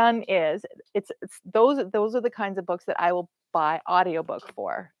we've done is it's those are the kinds of books that I will buy audiobook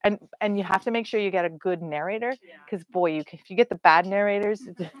for. And you have to make sure you get a good narrator, because boy, if you get the bad narrators,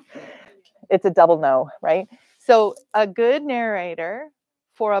 it's a double no, right? So a good narrator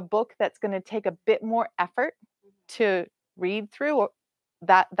for a book that's going to take a bit more effort to read through,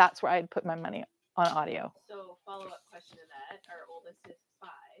 that's where I'd put my money on audio. So follow-up question to that. Our oldest is 5.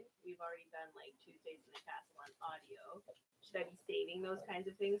 We've already done like Tuesdays in the Castle on audio. Should I be saving those kinds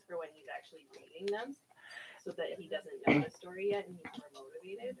of things for when he's actually reading them, so that he doesn't know the story yet and he's more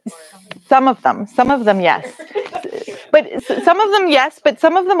motivated? Or some of them, yes. But some of them, yes, but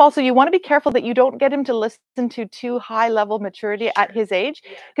some of them also, you want to be careful that you don't get him to listen to too high level maturity at his age,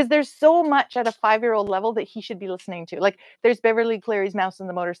 because there's so much at a 5-year-old level that he should be listening to. Like there's Beverly Cleary's Mouse and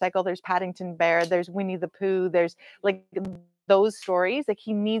the Motorcycle, there's Paddington Bear, there's Winnie the Pooh, there's like those stories. Like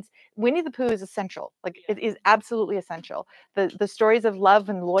he needs, Winnie the Pooh is essential. Like it is absolutely essential. The stories of love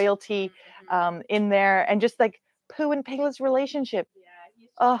and loyalty in there, and just like Pooh and Piglet's relationship. He's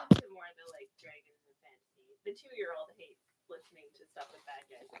Oh. more into like dragons and fantasy. The 2-year-old hates listening to stuff with bad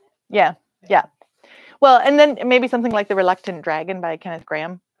guys in it. Yeah, yeah. Well, and then maybe something like The Reluctant Dragon by Kenneth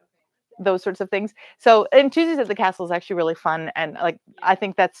Graham. Those sorts of things. So, and Tuesdays at the Castle is actually really fun, and like I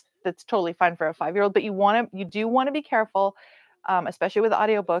think that's totally fine for a 5-year-old. But you do want to be careful, especially with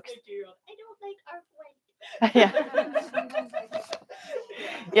audiobooks. I don't like Yeah.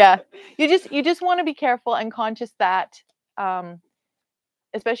 Yeah. You just want to be careful and conscious that,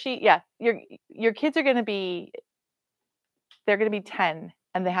 especially, your kids are going to be, they're going to be 10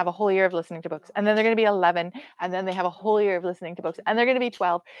 and they have a whole year of listening to books, and then they're going to be 11 and then they have a whole year of listening to books, and they're going to be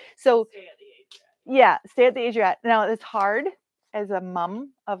 12. So stay at the age you're at. Now it's hard as a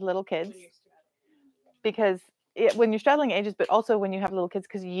mom of little kids, because when you're straddling ages, but also when you have little kids,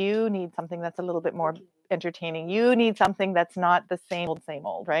 because you need something that's a little bit more entertaining. You need something that's not the same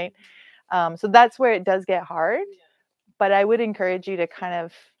old, right? So that's where it does get hard. But I would encourage you to kind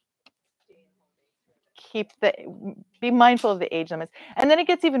of be mindful of the age limits. And then it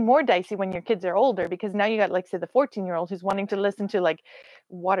gets even more dicey when your kids are older, because now you got, like, say, the 14-year-old who's wanting to listen to like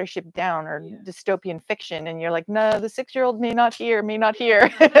Watership Down or dystopian fiction, and you're like, no, the 6-year-old may not hear,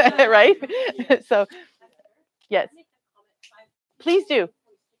 right? So yes, please do.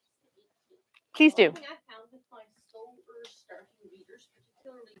 Please do. Something I found with my slower starting readers,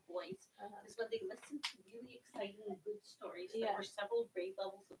 particularly boys, is when they listen to really exciting and good stories that were several grade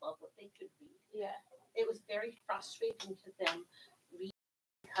levels above what they could read. Yeah. It was very frustrating to them read,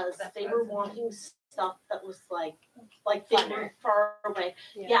 because they were wanting stuff that was like they were far away.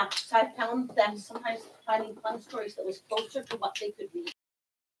 Yeah, so I found them sometimes finding fun stories that was closer to what they could read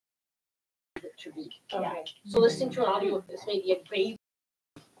to read. Okay. So listening to an audio of this maybe a grade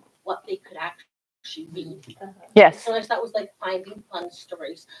what they could actually read. Yes. Sometimes that was like finding fun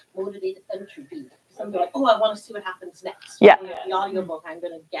stories motivated them to read. Some like, oh, I want to see what happens next. Yeah. The audiobook, I'm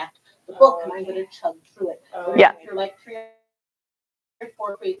going to get the book and I'm going to chug through it. Yeah. If you're like 3 or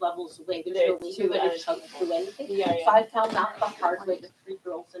 4 grade levels away, there's no way you're going to chug through anything. So I found that the hard way with 3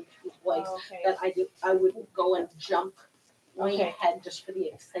 girls and 2 boys, that I wouldn't go and jump way ahead just for the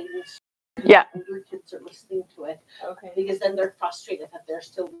exciting story. Yeah. Your kids are listening to it. Okay. Because then they're frustrated that they're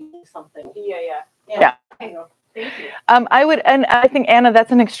still reading something. Yeah. You know. Thank you. I would, and I think, Anna,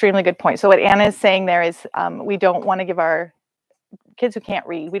 that's an extremely good point. So what Anna is saying there is, we don't want to give our kids who can't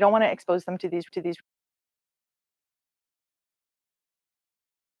read, we don't want to expose them to these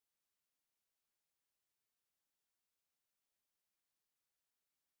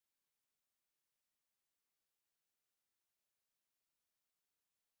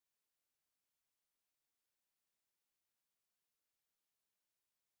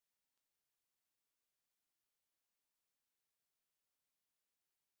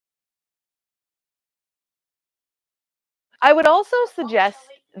I would also suggest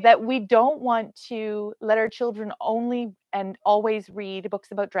that we don't want to let our children only and always read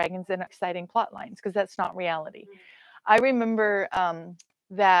books about dragons and exciting plot lines, because that's not reality. I remember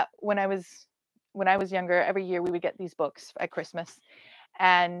that when I was younger, every year we would get these books at Christmas,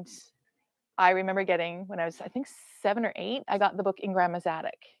 and I remember getting, when I was, I think, 7 or 8, I got the book In Grandma's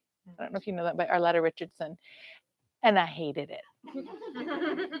Attic. I don't know if you know that, by Arletta Richardson, and I hated it.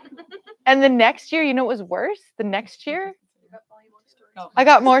 And the next year, you know what was worse? The next year, I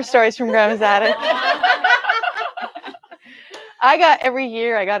got more stories from Grandma's Attic. Every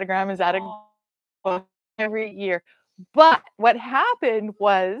year, I got a Grandma's Attic book every year. But what happened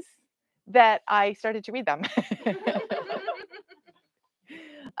was that I started to read them.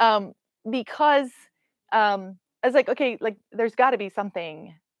 Because I was like, okay, like there's got to be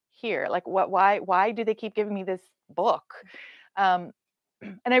something here. Like, why do they keep giving me this book? And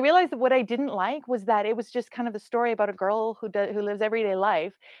I realized that what I didn't like was that it was just kind of the story about a girl who lives everyday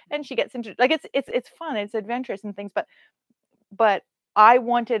life, and she gets into, like, it's fun, it's adventurous and things, but I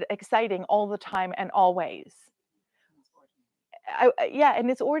wanted exciting all the time and always. Yeah,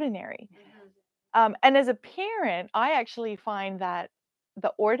 and it's ordinary. And as a parent, I actually find that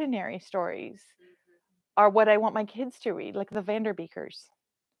the ordinary stories are what I want my kids to read, like the Vanderbeekers,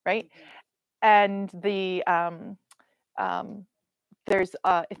 right? And there's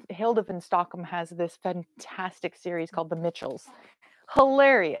Hilda von Stockham has this fantastic series called The Mitchells.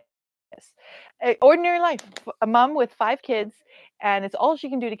 Hilarious. Ordinary life, a mom with 5 kids, and it's all she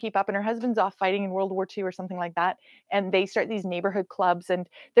can do to keep up, and her husband's off fighting in World War II or something like that, and they start these neighborhood clubs, and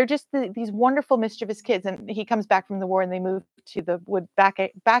they're just these wonderful, mischievous kids. And he comes back from the war, and they move to the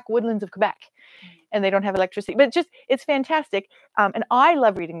back woodlands of Quebec, and they don't have electricity, but it's fantastic. And I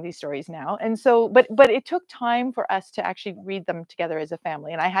love reading these stories now. And so, but it took time for us to actually read them together as a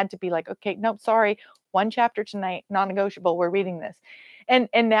family. And I had to be like, okay, no, sorry, 1 chapter tonight, non-negotiable, we're reading this. And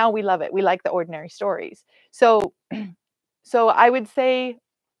now we love it. We like the ordinary stories. So I would say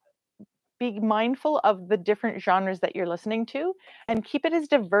be mindful of the different genres that you're listening to, and keep it as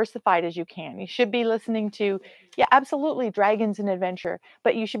diversified as you can. You should be listening to, yeah, absolutely, dragons and adventure,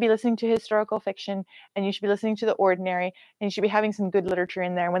 but you should be listening to historical fiction, and you should be listening to the ordinary, and you should be having some good literature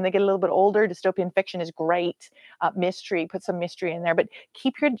in there. When they get a little bit older, dystopian fiction is great. Mystery, put some mystery in there, but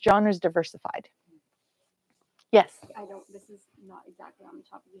keep your genres diversified. Yes. This is not exactly on the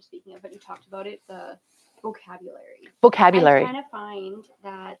topic you're speaking of, but you talked about it, the vocabulary. Vocabulary. I kind of find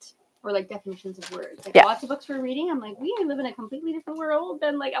that, or like definitions of words. Like, Yeah. lots of books we're reading, I'm like, we live in a completely different world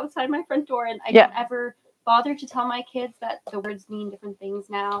than like outside my front door. And I don't ever bother to tell my kids that the words mean different things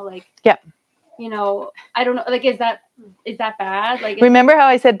now. Like, you know, I don't know. Like, is that bad? Like, remember how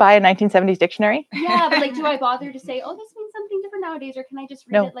I said buy a 1970s dictionary? Yeah, but like, do I bother to say, oh, this means something different nowadays, or can I just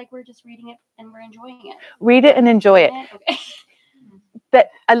read it like we're just reading it and we're enjoying it? Read it and enjoy it. Okay.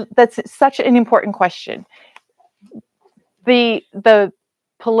 That's such an important question. The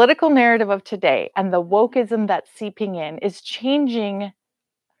political narrative of today and the wokeism that's seeping in is changing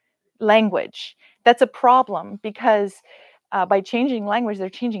language. That's a problem, because by changing language, they're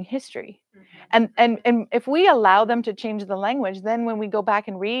changing history. And if we allow them to change the language, then when we go back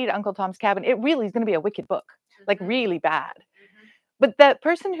and read Uncle Tom's Cabin, it really is going to be a wicked book, like really bad. But that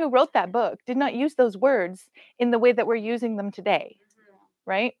person who wrote that book did not use those words in the way that we're using them today,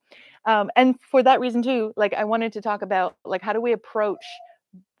 right? And for that reason too, like, I wanted to talk about, like, how do we approach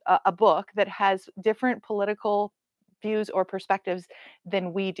a book that has different political views or perspectives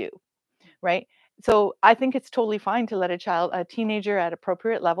than we do, right? So I think it's totally fine to let a teenager at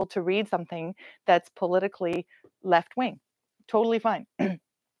appropriate level, to read something that's politically left wing. Totally fine.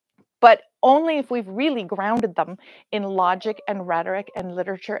 But only if we've really grounded them in logic and rhetoric and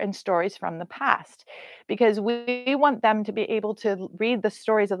literature and stories from the past. Because we want them to be able to read the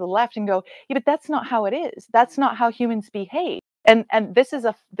stories of the left and go, yeah, but that's not how it is. That's not how humans behave. And this is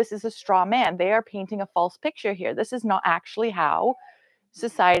a straw man. They are painting a false picture here. This is not actually how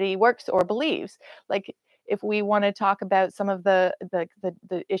society works or believes. Like, if we want to talk about some of the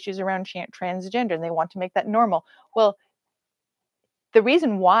issues around transgender, and they want to make that normal, well, the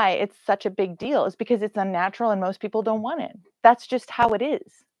reason why it's such a big deal is because it's unnatural and most people don't want it. That's just how it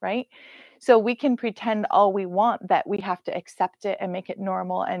is, right? So we can pretend all we want that we have to accept it and make it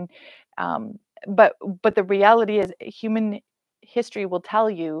normal, and but the reality is, human history will tell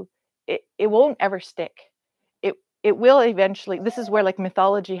you it won't ever stick. It will eventually. This is where, like,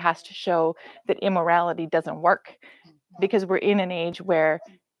 mythology has to show that immorality doesn't work, because we're in an age where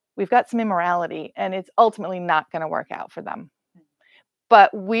we've got some immorality and it's ultimately not going to work out for them.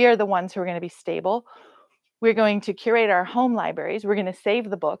 But we are the ones who are going to be stable. We're going to curate our home libraries. We're going to save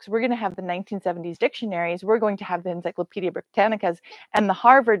the books. We're going to have the 1970s dictionaries. We're going to have the Encyclopedia Britannicas and the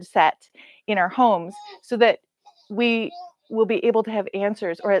Harvard set in our homes so that we will be able to have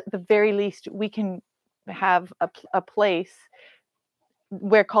answers, or at the very least, we can have a place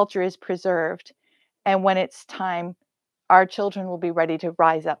where culture is preserved. And when it's time, our children will be ready to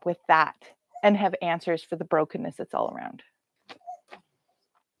rise up with that and have answers for the brokenness that's all around.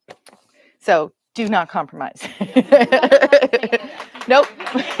 So do not compromise. Nope.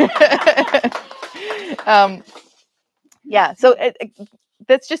 Yeah, so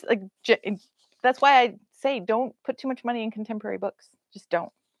that's just like, that's why I say don't put too much money in contemporary books. Just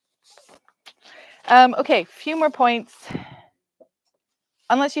don't. Okay, few more points.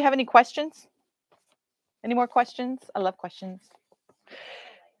 Unless you have any questions. Any more questions? I love questions.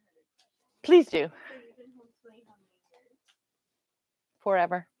 Please do.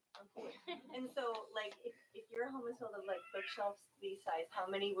 Forever. And so, like, if you're a home is full of like bookshelves these size, how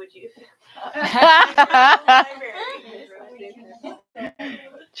many would you?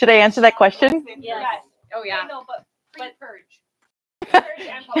 Should I answer that question? Yes. Oh yeah. No, but pre-purge.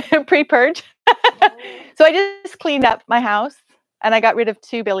 Pre-purge. So I just cleaned up my house and I got rid of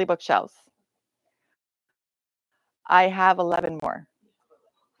 2 Billy bookshelves. I have 11 more.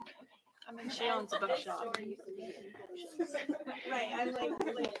 I mean, she owns a bookshop. Right. I'm like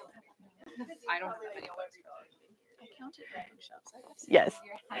I don't have any books. I counted my bookshelves. Yes.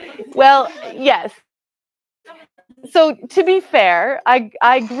 Well, yes. So to be fair,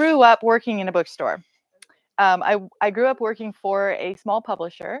 I grew up working in a bookstore. I grew up working for a small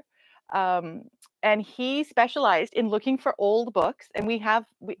publisher, and he specialized in looking for old books, and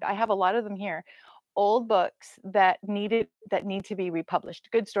I have a lot of them here, old books that need to be republished,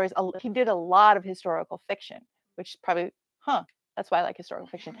 good stories. He did a lot of historical fiction, which probably, that's why I like historical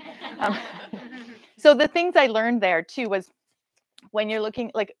fiction. So the things I learned there too was when you're looking,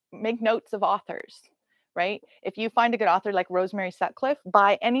 like, make notes of authors. Right? If you find a good author like Rosemary Sutcliffe,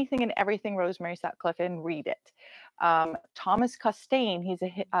 buy anything and everything Rosemary Sutcliffe and read it. Thomas Costain, he's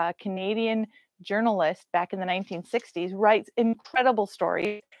a Canadian journalist back in the 1960s, writes incredible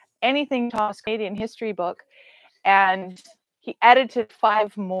stories. Anything Thomas Canadian history book, and he edited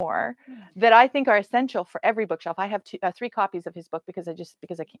 5 more that I think are essential for every bookshelf. I have 3 copies of his book because I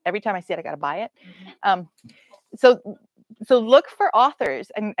every time I see it, I got to buy it. So look for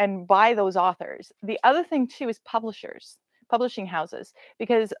authors and buy those authors. The other thing too is publishing houses,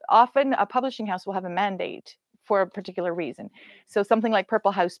 because often a publishing house will have a mandate for a particular reason. So something like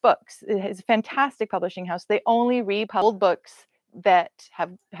Purple House Books is a fantastic publishing house. They only republish old books that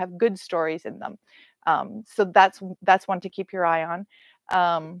have good stories in them. So that's one to keep your eye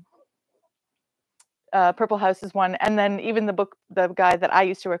on. Purple House is one, and then even the guy that I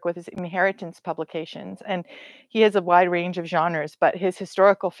used to work with is Inheritance Publications, and he has a wide range of genres, but his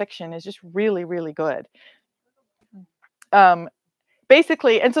historical fiction is just really, really good.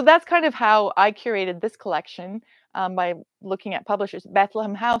 Basically, and so that's kind of how I curated this collection, by looking at publishers.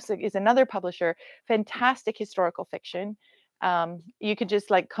 Bethlehem House is another publisher, fantastic historical fiction. You could just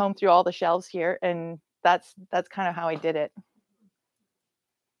like comb through all the shelves here, and that's kind of how I did it.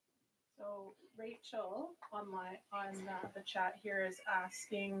 So Rachel on the chat here is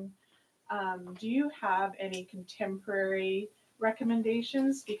asking, do you have any contemporary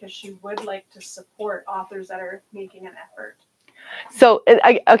recommendations, because she would like to support authors that are making an effort? So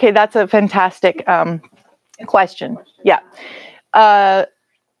okay, that's a fantastic question. Yeah.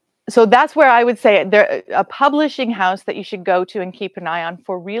 So that's where I would say a publishing house that you should go to and keep an eye on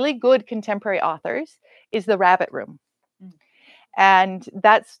for really good contemporary authors is the Rabbit Room. And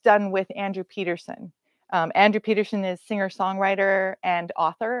that's done with Andrew Peterson. Andrew Peterson is singer-songwriter and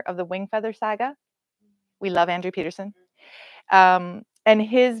author of the Wingfeather Saga. We love Andrew Peterson. And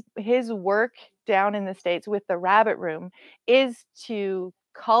his work down in the States with the Rabbit Room is to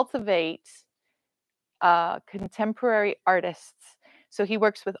cultivate contemporary artists. So he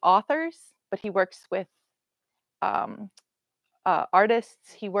works with authors, but he works with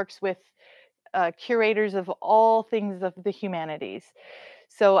artists. He works with curators of all things of the humanities.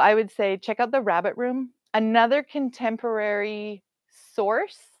 So I would say check out the Rabbit Room. Another contemporary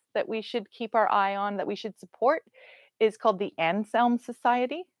source that we should keep our eye on, that we should support, is called the Anselm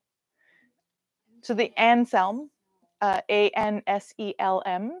Society. So the Anselm,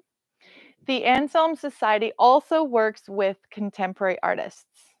 ANSELM. The Anselm Society also works with contemporary artists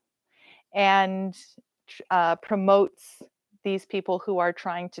and promotes these people who are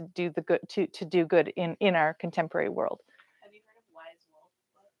trying to do the good, to do good in our contemporary world. Have you heard of Wise Wolf?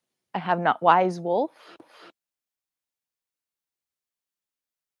 I have not. Wise Wolf.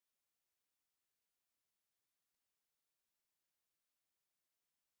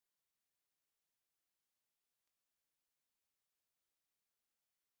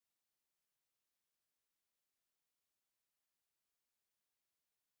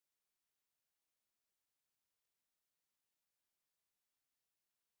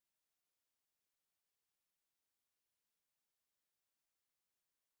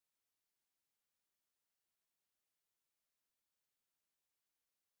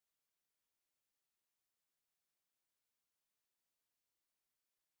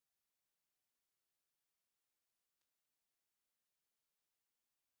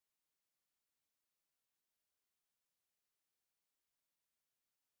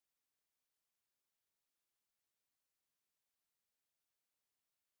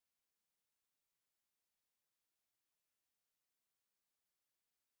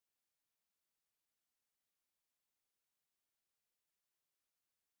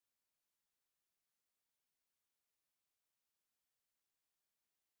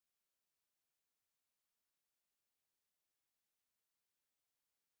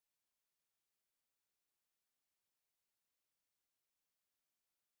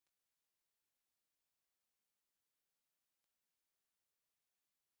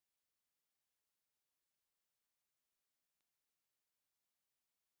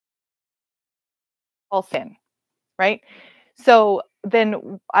 all sin, right? So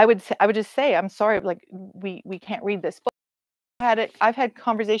then I would just say, I'm sorry, like we can't read this book. I've had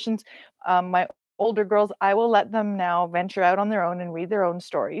conversations. My older girls, I will let them now venture out on their own and read their own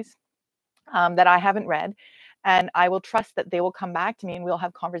stories that I haven't read, and I will trust that they will come back to me and we'll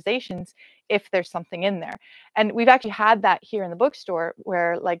have conversations if there's something in there. And we've actually had that here in the bookstore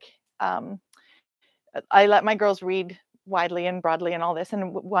where like I let my girls read widely and broadly and all this,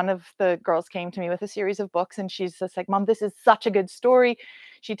 and one of the girls came to me with a series of books, and she's just like, Mom, this is such a good story.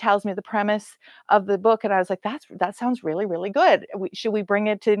 She tells me the premise of the book, and I was like, that sounds really, really good. Should we bring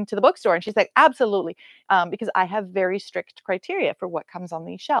it into the bookstore? And she's like, absolutely, because I have very strict criteria for what comes on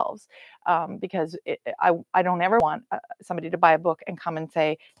these shelves, because I don't ever want somebody to buy a book and come and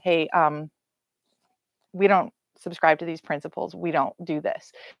say, hey, we don't subscribe to these principles, we don't do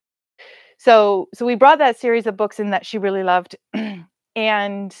this. So we brought that series of books in that she really loved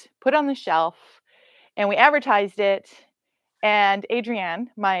and put on the shelf, and we advertised it. And Adrienne,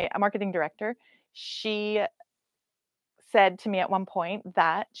 my marketing director, she said to me at one point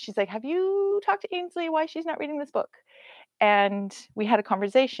that she's like, have you talked to Ainsley why she's not reading this book? And we had a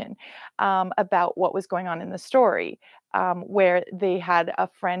conversation about what was going on in the story, where they had a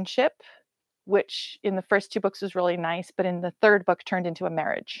friendship, which in the first 2 books was really nice, but in the 3rd book turned into a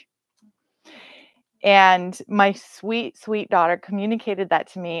marriage. And my sweet, sweet daughter communicated that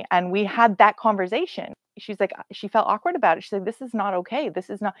to me, and we had that conversation. She's like, she felt awkward about it. She's like, this is not okay. This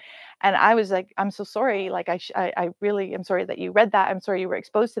is not. And I was like, I'm so sorry. Like, I really am sorry that you read that. I'm sorry you were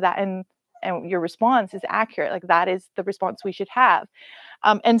exposed to that. And your response is accurate. Like, that is the response we should have.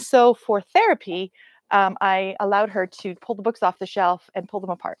 And so for therapy, I allowed her to pull the books off the shelf and pull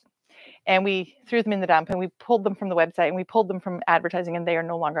them apart. And we threw them in the dump, and we pulled them from the website, and we pulled them from advertising, and they are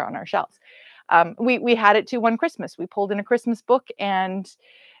no longer on our shelves. We had it to one Christmas. We pulled in a Christmas book, and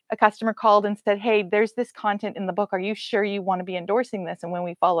a customer called and said, hey, there's this content in the book. Are you sure you want to be endorsing this? And when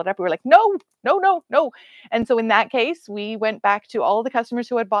we followed up, we were like, no. And so in that case, we went back to all the customers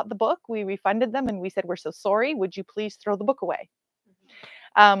who had bought the book. We refunded them, and we said, we're so sorry. Would you please throw the book away?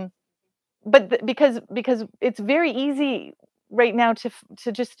 But because it's very easy right now to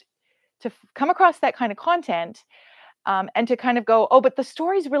come across that kind of content, and to kind of go, oh, but the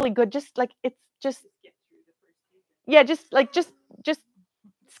story's really good. Just like, it's just, yeah, just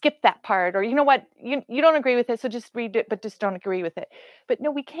skip that part, or you know what, you don't agree with it, so just read it, but just don't agree with it. But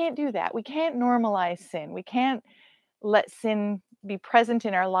no, we can't do that. We can't normalize sin. We can't let sin be present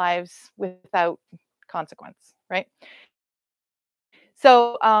in our lives without consequence, right?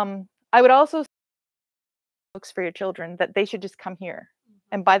 So I would also say books for your children, that they should just come here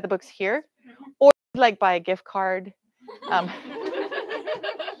and buy the books here, or like buy a gift card.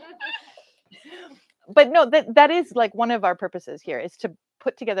 But no, that is like one of our purposes here, is to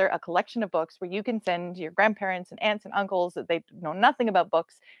put together a collection of books where you can send your grandparents and aunts and uncles that they know nothing about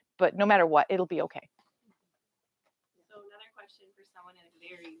books, but no matter what, it'll be okay. So another question for someone in a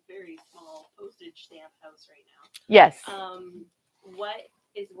very, very small postage stamp house right now. Yes. What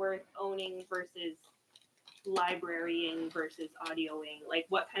is worth owning versus librarying versus audioing? Like,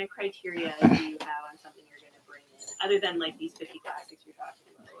 what kind of criteria do you have on something you're going to bring in, other than like these 50 classics you're talking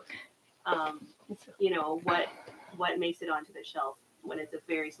about? You know, what makes it onto the shelf when it's a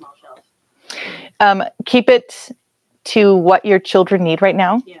very small shelf? Keep it to what your children need right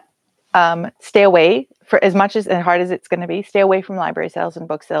now. Yeah. Stay away, for as much as and hard as it's going to be, stay away from library sales and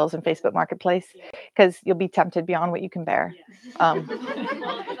book sales and Facebook Marketplace, because you'll be tempted beyond what you can bear. Yeah.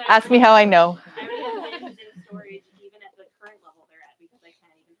 Ask me how I know. I really have things in storage, even at the current level they're at, because I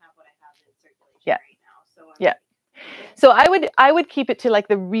can't even have what I have in circulation right now. So So I would keep it to like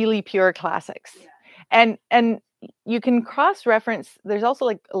the really pure classics. Yeah. And you can cross-reference. There's also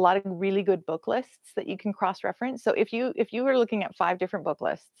like a lot of really good book lists that you can cross-reference. So if you were looking at 5 different book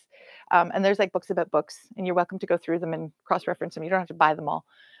lists, and there's like books about books, and you're welcome to go through them and cross-reference them. You don't have to buy them all.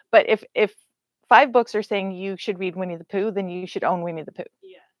 But if 5 books are saying you should read Winnie the Pooh, then you should own Winnie the Pooh.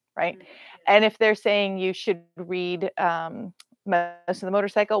 Yeah. Right. Yeah. And if they're saying you should read Mouse of the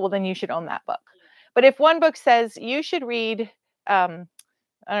Motorcycle, well, then you should own that book. Yeah. But if one book says you should read, I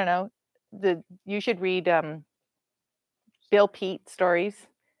don't know, you should read Bill Pete stories,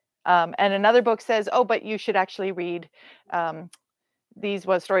 and another book says, oh, but you should actually read these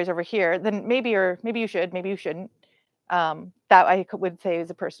stories over here, then maybe you should, maybe you shouldn't. That I would say is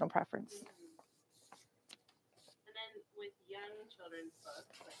a personal preference. And then with young children's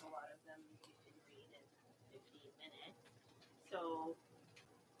books, like a lot of them you can read in 15 minutes. So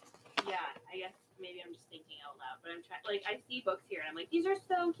yeah, I guess maybe I'm just thinking out loud, but I'm trying. Like, I see books here, and I'm like, these are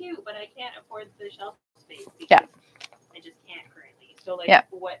so cute, but I can't afford the shelf space because I just can't currently. So like,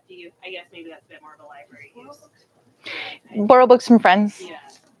 what do you? I guess maybe that's a bit more of a library use. Borrow books from friends.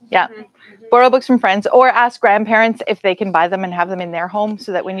 Yeah. Borrow books from friends, or ask grandparents if they can buy them and have them in their home,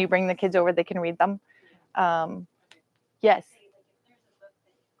 so that when you bring the kids over, they can read them. Yes.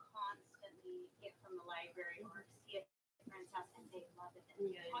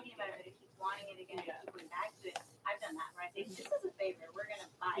 Talking about it, keep wanting it again, keep going back to it. I've done that, right? This is a favorite. We're gonna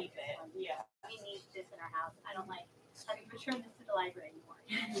buy it. Yeah. We need this in our house. I don't like having to return this to the library anymore.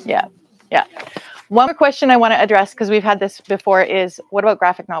 Yeah. Yeah. One more question I want to address, because we've had this before, is what about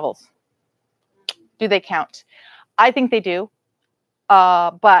graphic novels? Do they count? I think they do,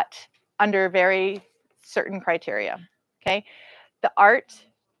 but under very certain criteria. Okay. The art,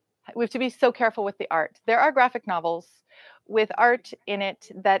 we have to be so careful with the art. There are graphic novels with art in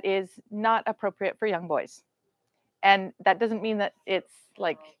it that is not appropriate for young boys. And that doesn't mean that it's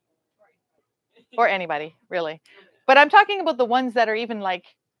like, or anybody really. But I'm talking about the ones that are even like,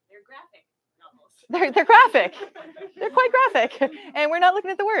 They're graphic novels. they're graphic. They're quite graphic. And we're not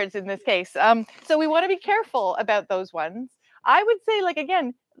looking at the words in this case. So we want to be careful about those ones. I would say, like,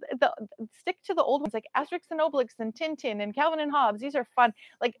 again, stick to the old ones like Asterix and Obelix and Tintin and Calvin and Hobbes. These are fun.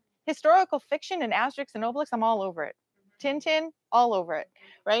 Like historical fiction and Asterix and Obelix, I'm all over it. Tintin, all over it,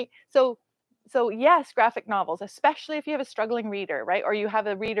 right? So yes, graphic novels, especially if you have a struggling reader, right? Or you have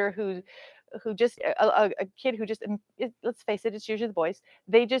a reader who just, a kid who just, let's face it, it's usually the boys,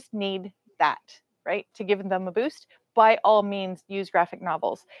 they just need that, right? To give them a boost. By all means, use graphic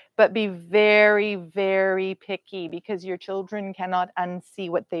novels, but be very, very picky, because your children cannot unsee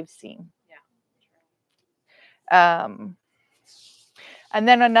what they've seen. Yeah. And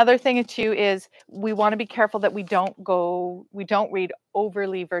then another thing too is we want to be careful that we don't read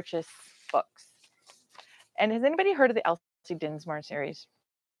overly virtuous books. And has anybody heard of the Elsie Dinsmore series?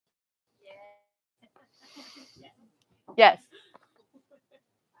 Yes.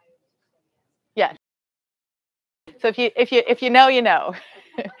 Yes. So if you know, you know.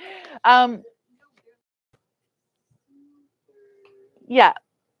 Yeah.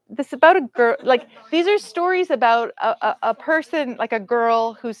 This is about a girl, like, these are stories about a person, like a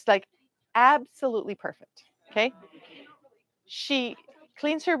girl who's like absolutely perfect. Okay. She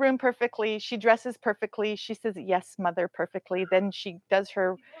cleans her room perfectly. She dresses perfectly. She says, yes, mother, perfectly. Then she does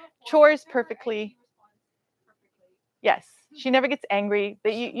her chores perfectly. Yes. She never gets angry.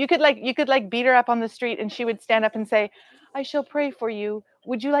 But you could beat her up on the street and she would stand up and say, I shall pray for you.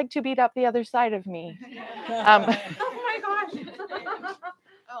 Would you like to beat up the other side of me? Oh my gosh.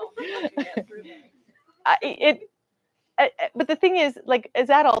 But the thing is, like, as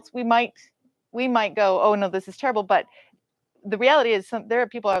adults, we might go, oh no, this is terrible. But the reality is, there are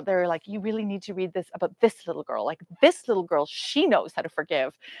people out there like, you really need to read this about this little girl. Like, this little girl, she knows how to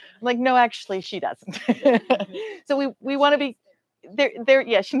forgive. I'm like, no, actually, she doesn't. So we want to be there.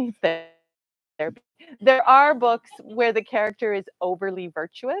 Yeah, she needs therapy. There are books where the character is overly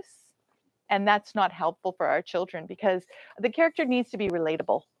virtuous. And that's not helpful for our children, because the character needs to be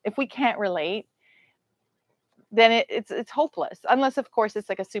relatable. If we can't relate, then it's hopeless. Unless, of course, it's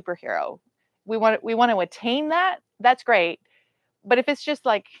like a superhero. We want to attain that. That's great. But if it's just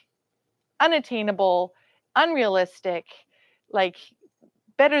like unattainable, unrealistic, like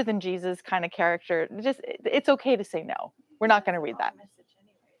better than Jesus kind of character, it's okay to say no. We're not going to read that. Then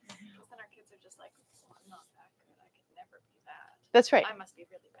our kids are just like, well, I'm not that good. I could never be that. That's right. I must be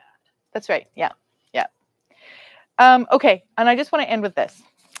really bad. That's right. Yeah. Yeah. Okay. And I just want to end with this.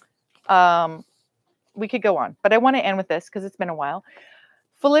 We could go on, but I want to end with this because it's been a while.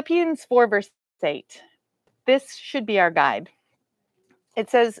 Philippians 4 verse 8. This should be our guide. It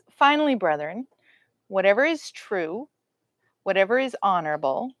says, finally, brethren, whatever is true, whatever is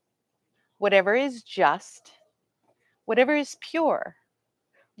honorable, whatever is just, whatever is pure,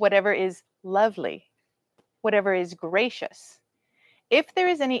 whatever is lovely, whatever is gracious, if there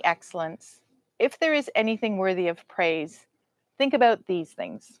is any excellence, if there is anything worthy of praise, think about these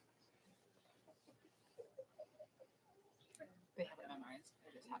things. They have it memorized.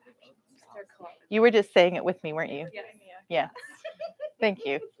 They just have to go themselves. You were just saying it with me, weren't you? Yeah. Thank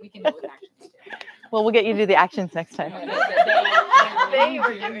you. We can do it with actions too. Well, we'll get you to do the actions next time. They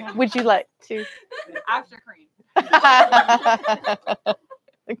were doing Would you like to? after cream.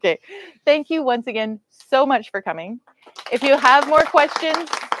 Okay. Thank you once again so much for coming. If you have more questions,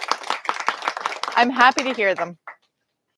 I'm happy to hear them.